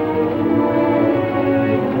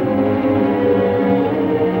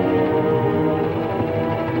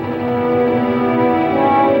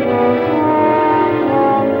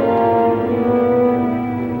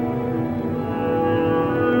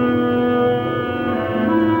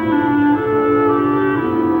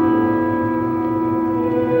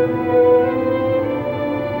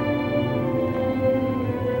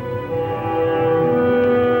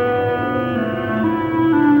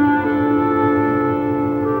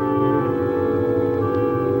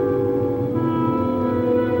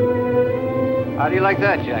 How do you like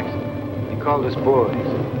that, Jackson? He called us boys.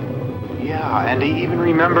 Yeah, and he even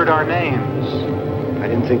remembered our names. I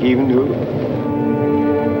didn't think he even knew.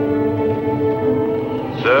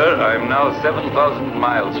 Sir, I'm now 7,000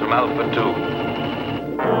 miles from Alpha 2.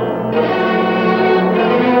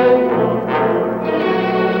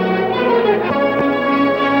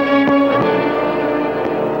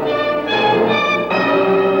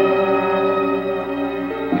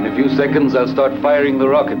 In a few seconds, I'll start firing the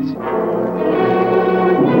rockets.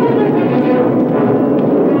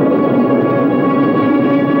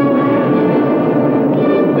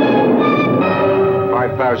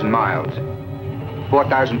 5,000 miles.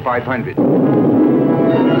 4,500.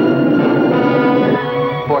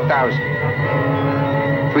 4,000.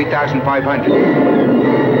 3,500.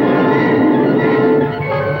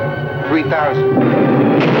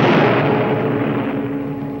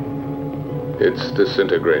 3,000. It's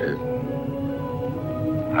disintegrated.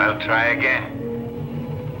 I'll try again.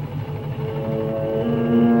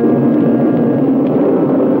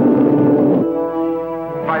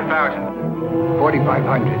 5,000.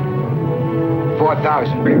 4,500.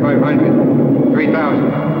 4,000. 3,500.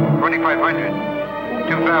 3,000. 2,500.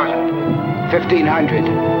 2,000.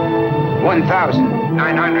 1,500. 1,000.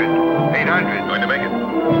 900. 800. Going to make it.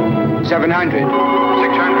 700. 600.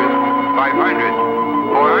 500.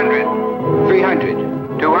 400.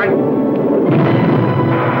 300. 200.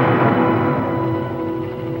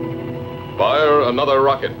 Fire another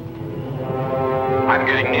rocket. I'm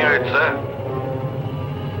getting near it, sir.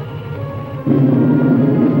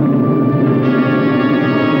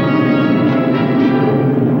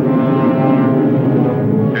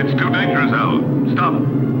 It's too dangerous, Al. Stop.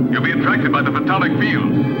 You'll be attracted by the photonic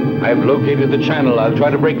field. I've located the channel. I'll try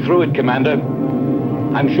to break through it, Commander.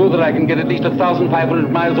 I'm sure that I can get at least 1,500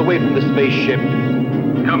 miles away from the spaceship.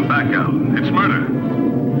 Come back, Al. It's murder.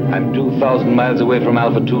 I'm 2,000 miles away from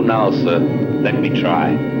Alpha 2 now, sir. Let me try.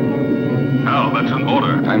 Al, that's an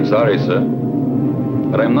order. I'm sorry, sir.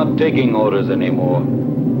 But I'm not taking orders anymore.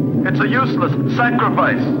 It's a useless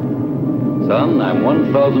sacrifice. Son, I'm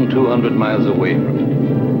 1,200 miles away from it.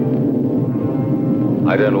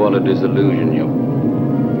 I don't want to disillusion you.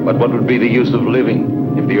 But what would be the use of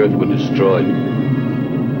living if the Earth were destroyed?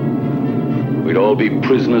 We'd all be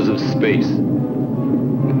prisoners of space,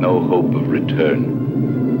 with no hope of return.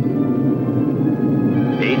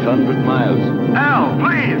 800 miles. Al,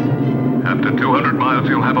 please! After 200 miles,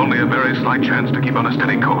 you'll have only a very slight chance to keep on a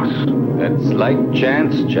steady course. That slight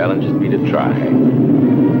chance challenges me to try.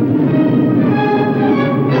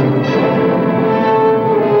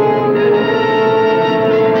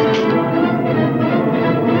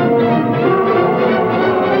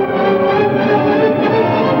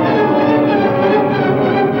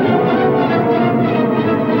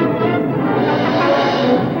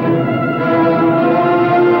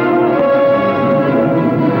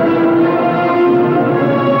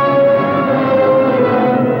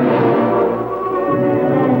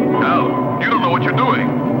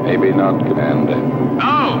 Maybe not, Commander.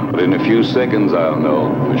 No! But in a few seconds, I'll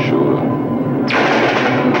know for sure.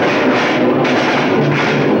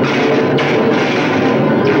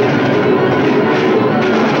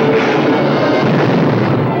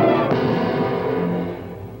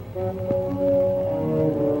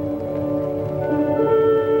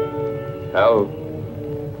 Al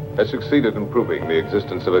has succeeded in proving the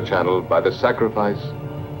existence of a channel by the sacrifice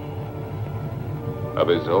of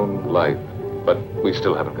his own life. But we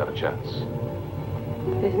still haven't got a chance.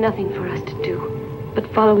 There's nothing for us to do but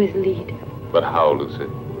follow his lead. But how, Lucy?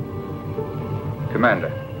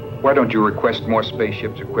 Commander, why don't you request more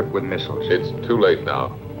spaceships equipped with missiles? It's too late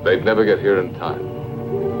now. They'd never get here in time.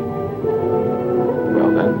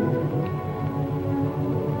 Well, then,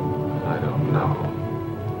 I don't know.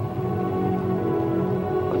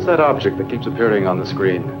 What's that object that keeps appearing on the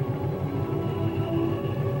screen?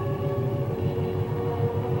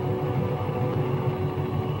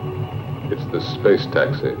 the space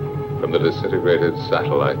taxi from the disintegrated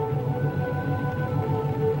satellite.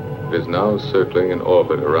 It is now circling in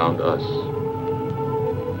orbit around us.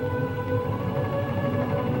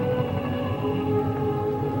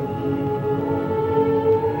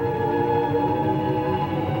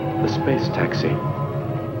 The space taxi.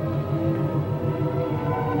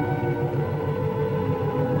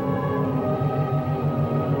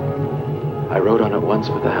 I rode on it once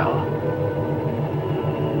with Al.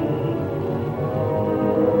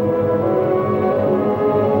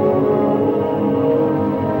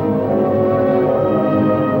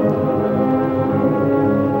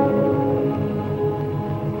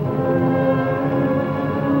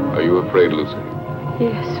 Are you afraid, Lucy?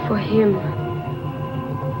 Yes, for him.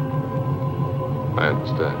 I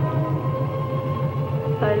understand.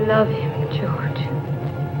 I love him, George.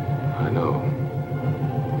 I know.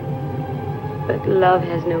 But love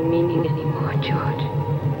has no meaning anymore, George.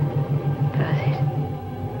 Does it?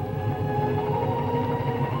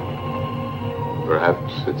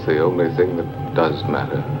 Perhaps it's the only thing that does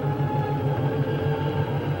matter.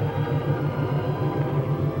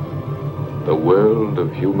 The world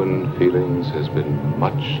of human feelings has been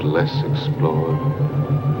much less explored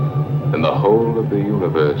than the whole of the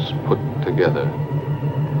universe put together.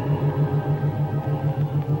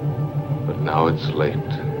 But now it's late.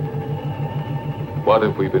 What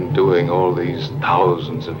have we been doing all these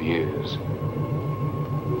thousands of years?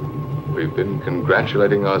 We've been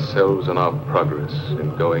congratulating ourselves on our progress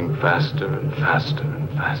in going faster and faster and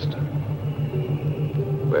faster.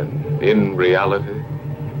 When, in reality,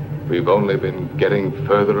 we've only been getting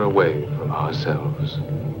further away from ourselves.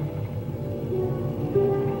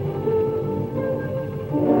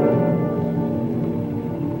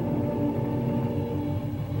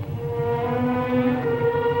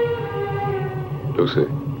 Lucy,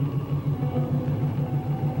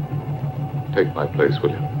 take my place,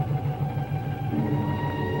 will you?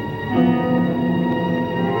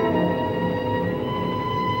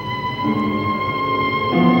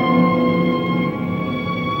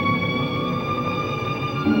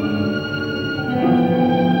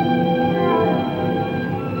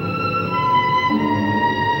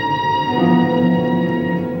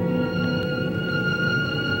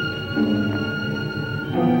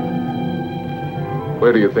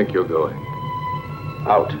 Where do you think you're going?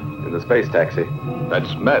 Out, in the space taxi.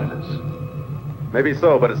 That's madness. Maybe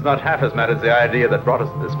so, but it's not half as mad as the idea that brought us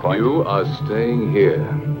to this point. You are staying here.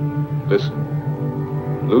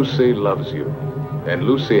 Listen, Lucy loves you. And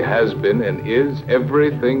Lucy has been and is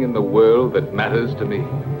everything in the world that matters to me.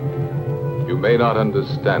 You may not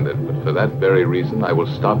understand it, but for that very reason, I will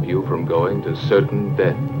stop you from going to certain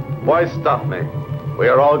death. Why stop me? We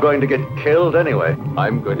are all going to get killed anyway.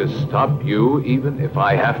 I'm going to stop you even if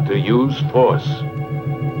I have to use force.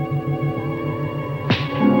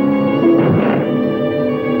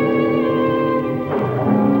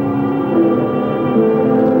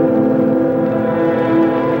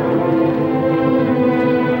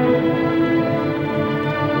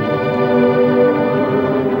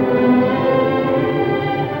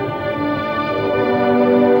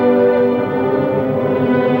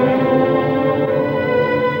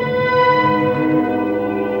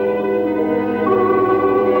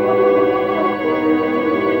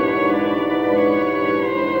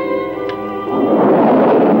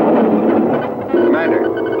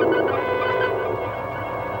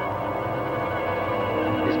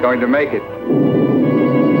 Going to make it.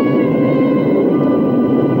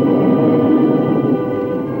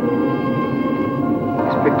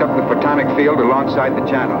 He's picked up the photonic field alongside the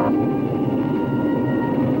channel.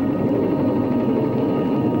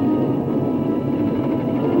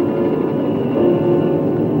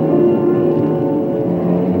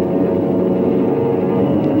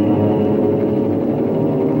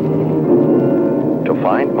 To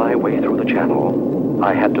find my way through the channel,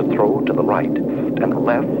 I had to throw to the right and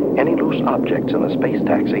left any loose objects in the space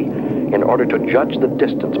taxi in order to judge the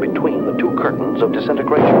distance between the two curtains of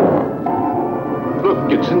disintegration.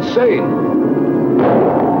 Look, it's insane.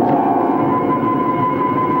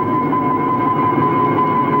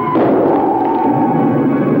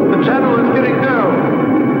 The channel is getting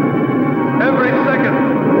down. Every second.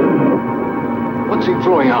 What's he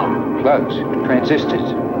throwing out? Plugs,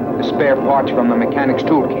 transistors, the spare parts from the mechanic's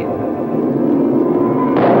toolkit.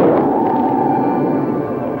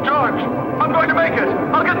 I'm going to make it.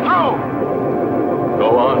 I'll get through.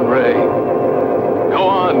 Go on, Ray. Go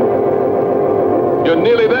on. You're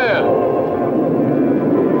nearly there.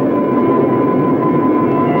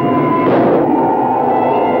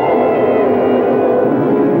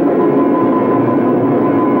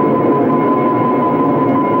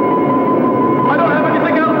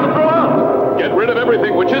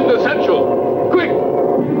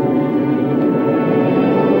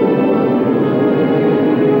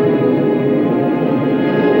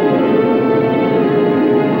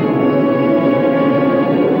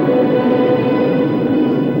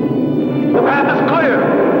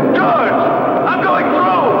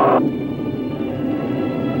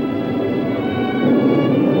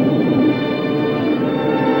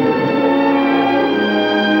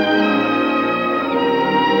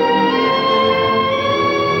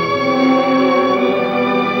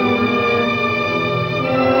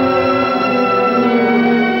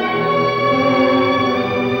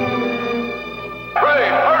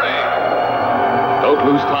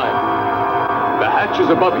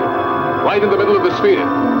 the sphere.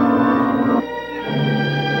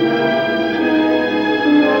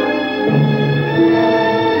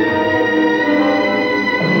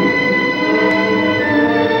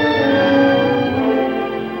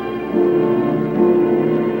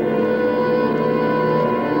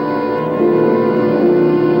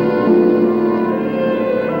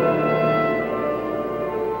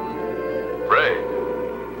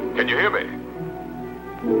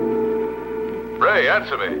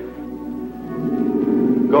 Answer me.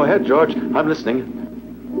 Go ahead, George. I'm listening.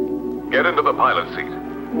 Get into the pilot seat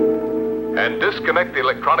and disconnect the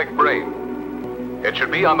electronic brain. It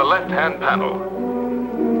should be on the left-hand panel.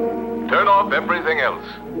 Turn off everything else.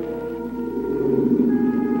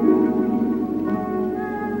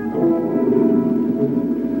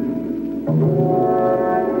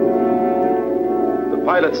 The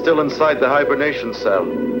pilot's still inside the hibernation cell.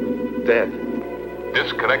 Dead.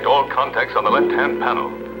 Disconnect all contacts on the left-hand panel.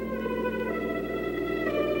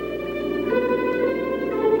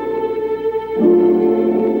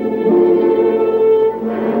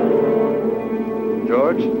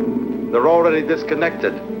 George, they're already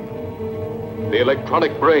disconnected. The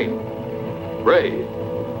electronic brain. Ray,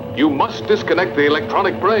 you must disconnect the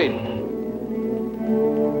electronic brain.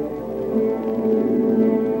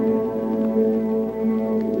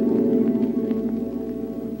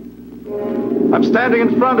 I'm standing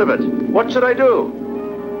in front of it. What should I do?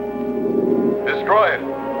 Destroy it.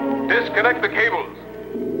 Disconnect the cables.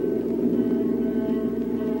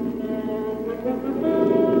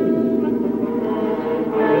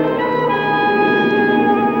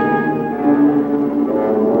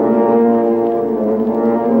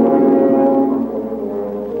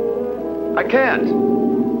 I can't.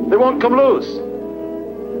 They won't come loose.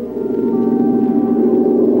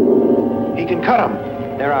 He can cut them.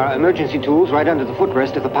 There are emergency tools right under the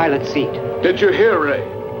footrest of the pilot's seat. Did you hear, Ray?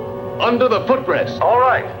 Under the footrest. All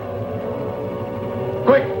right.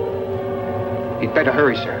 Quick! You'd better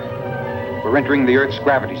hurry, sir. We're entering the Earth's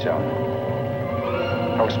gravity zone.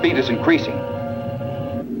 Our speed is increasing.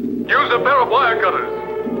 Use a pair of wire cutters.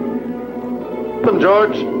 Them,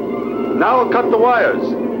 George. Now I'll cut the wires.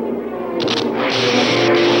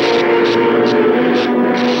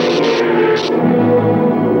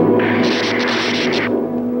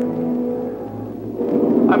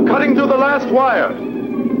 I'm cutting through the last wire.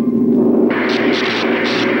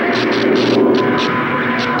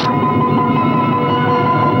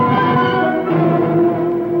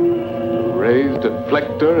 Ray's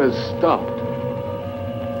deflector has stopped.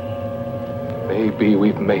 Maybe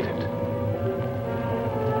we've made it.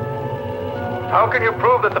 How can you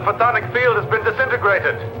prove that the photonic field has been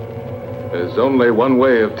disintegrated? There's only one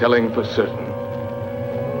way of telling for certain.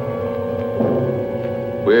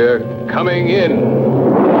 We're coming in.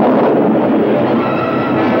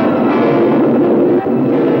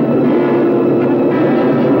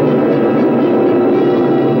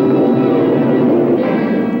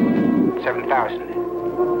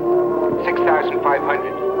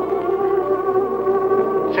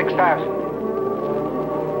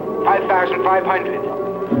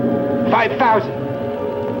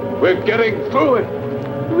 We're getting through it.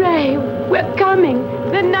 Ray, we're coming.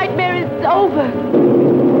 The nightmare is over.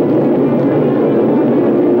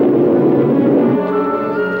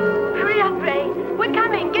 Hurry up, Ray. We're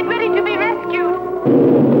coming. Get ready to be rescued.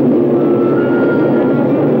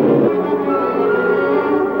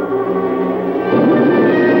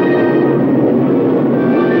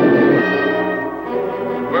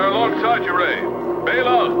 We're alongside you, Ray. Bail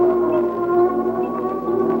out.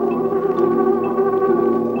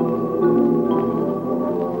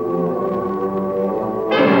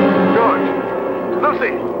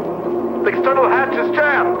 The external hatch is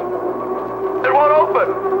jammed. It won't open.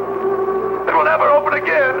 It will never open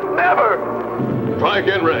again. Never. Try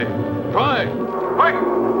again, Ray. Try. Quick.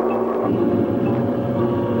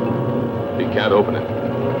 He can't open it.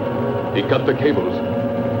 He cut the cables.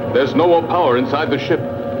 There's no more power inside the ship.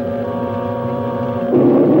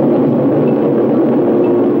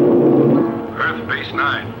 Earth Base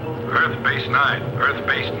 9. Earth Base 9. Earth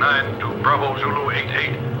Base 9 to Bravo Zulu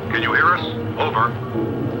 88. Can you hear us? Over.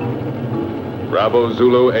 Bravo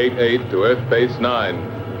Zulu 88 to Earth Base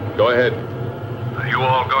 9. Go ahead. Are you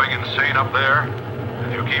all going insane up there?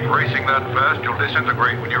 If you keep racing that fast, you'll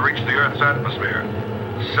disintegrate when you reach the Earth's atmosphere.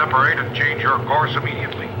 Separate and change your course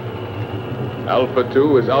immediately. Alpha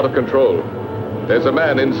 2 is out of control. There's a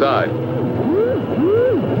man inside.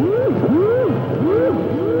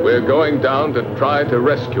 We're going down to try to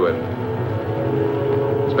rescue him.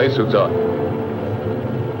 Spacesuits on.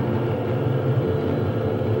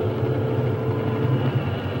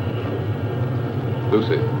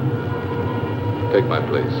 Lucy. Take my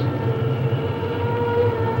place.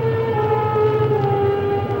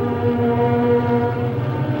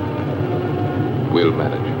 We'll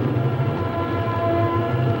manage.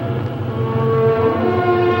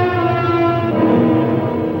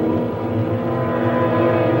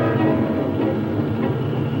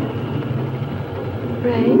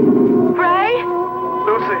 Ray? Ray?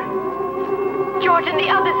 Lucy, George and the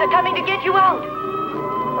others are coming to get you out.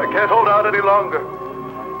 I can't hold out any longer.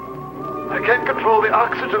 I can't control the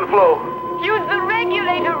oxygen flow. Use the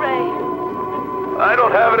regulator, Ray. I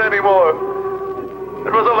don't have it anymore.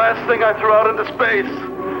 It was the last thing I threw out into space.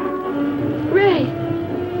 Ray,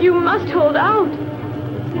 you must hold out.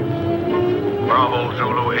 Bravo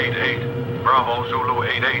Zulu 88. Bravo Zulu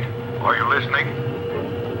 88. Are you listening?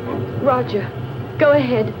 Roger. Go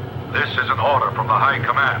ahead. This is an order from the High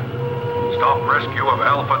Command. Stop rescue of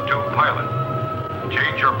Alpha 2 pilot.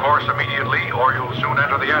 Change your course immediately or you'll soon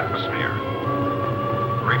enter the atmosphere.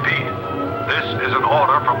 Repeat. This is an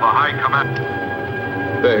order from the High Command.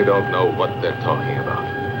 They don't know what they're talking about.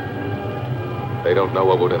 They don't know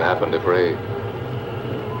what would have happened if Ray...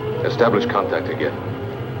 Establish contact again.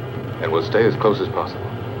 And we'll stay as close as possible.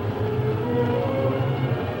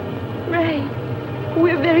 Ray,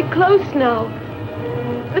 we're very close now.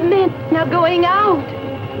 The men are going out.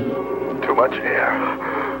 Too much air.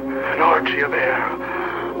 An orgy of air.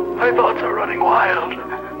 My thoughts are running wild.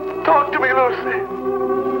 Talk to me, Lucy.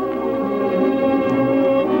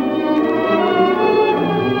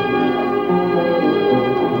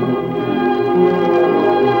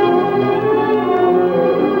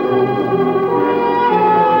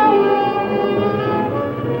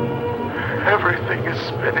 Everything is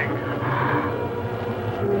spinning.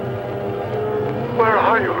 Where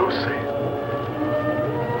are you, Lucy?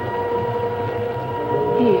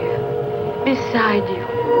 Here, beside you.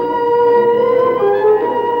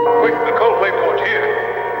 Quick, the coldplay port here.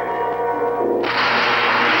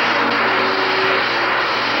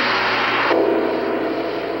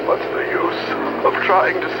 What's the use of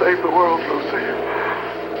trying to save the world, Lucy?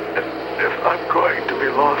 If I'm going to be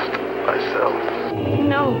lost myself.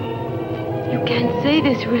 No, you can't say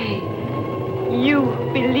this, Ray. You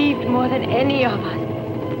believed more than any of us.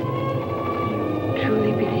 You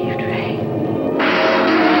truly believed, Ray.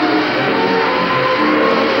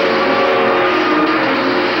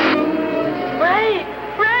 Ray,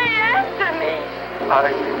 answer me.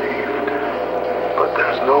 I believed, but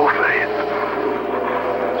there's no faith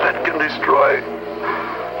that can destroy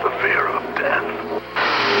the fear of death.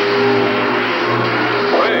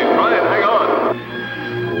 Ray, Brian, hang on.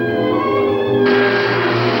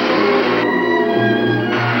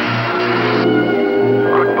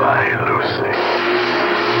 Goodbye, Lucy.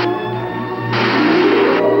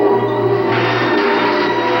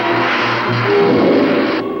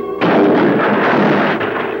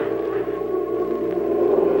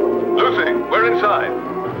 Lucy, we're inside.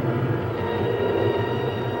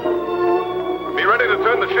 Be ready to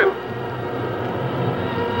turn the ship.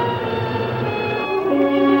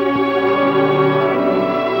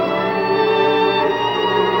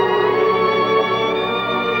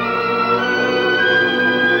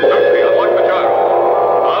 Lucy, unlock the gyro.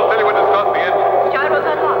 I'll tell you when to start the engine. Gyro's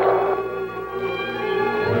unlocked.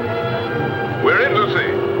 We're in, Lucy.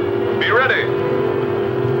 Be ready.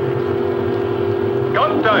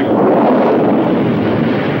 Contact.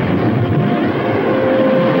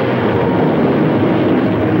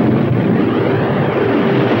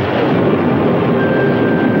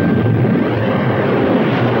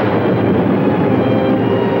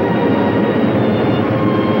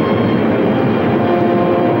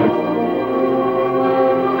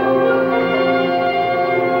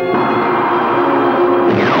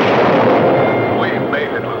 We've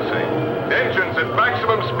made it, Lucy. Engines at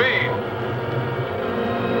maximum speed.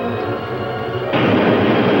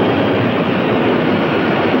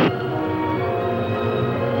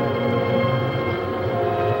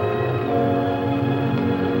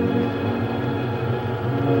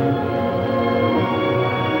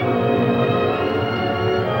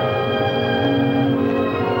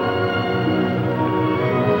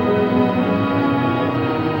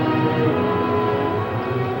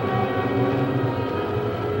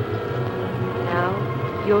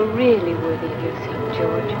 Now, you're really worthy of yourself,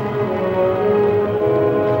 George.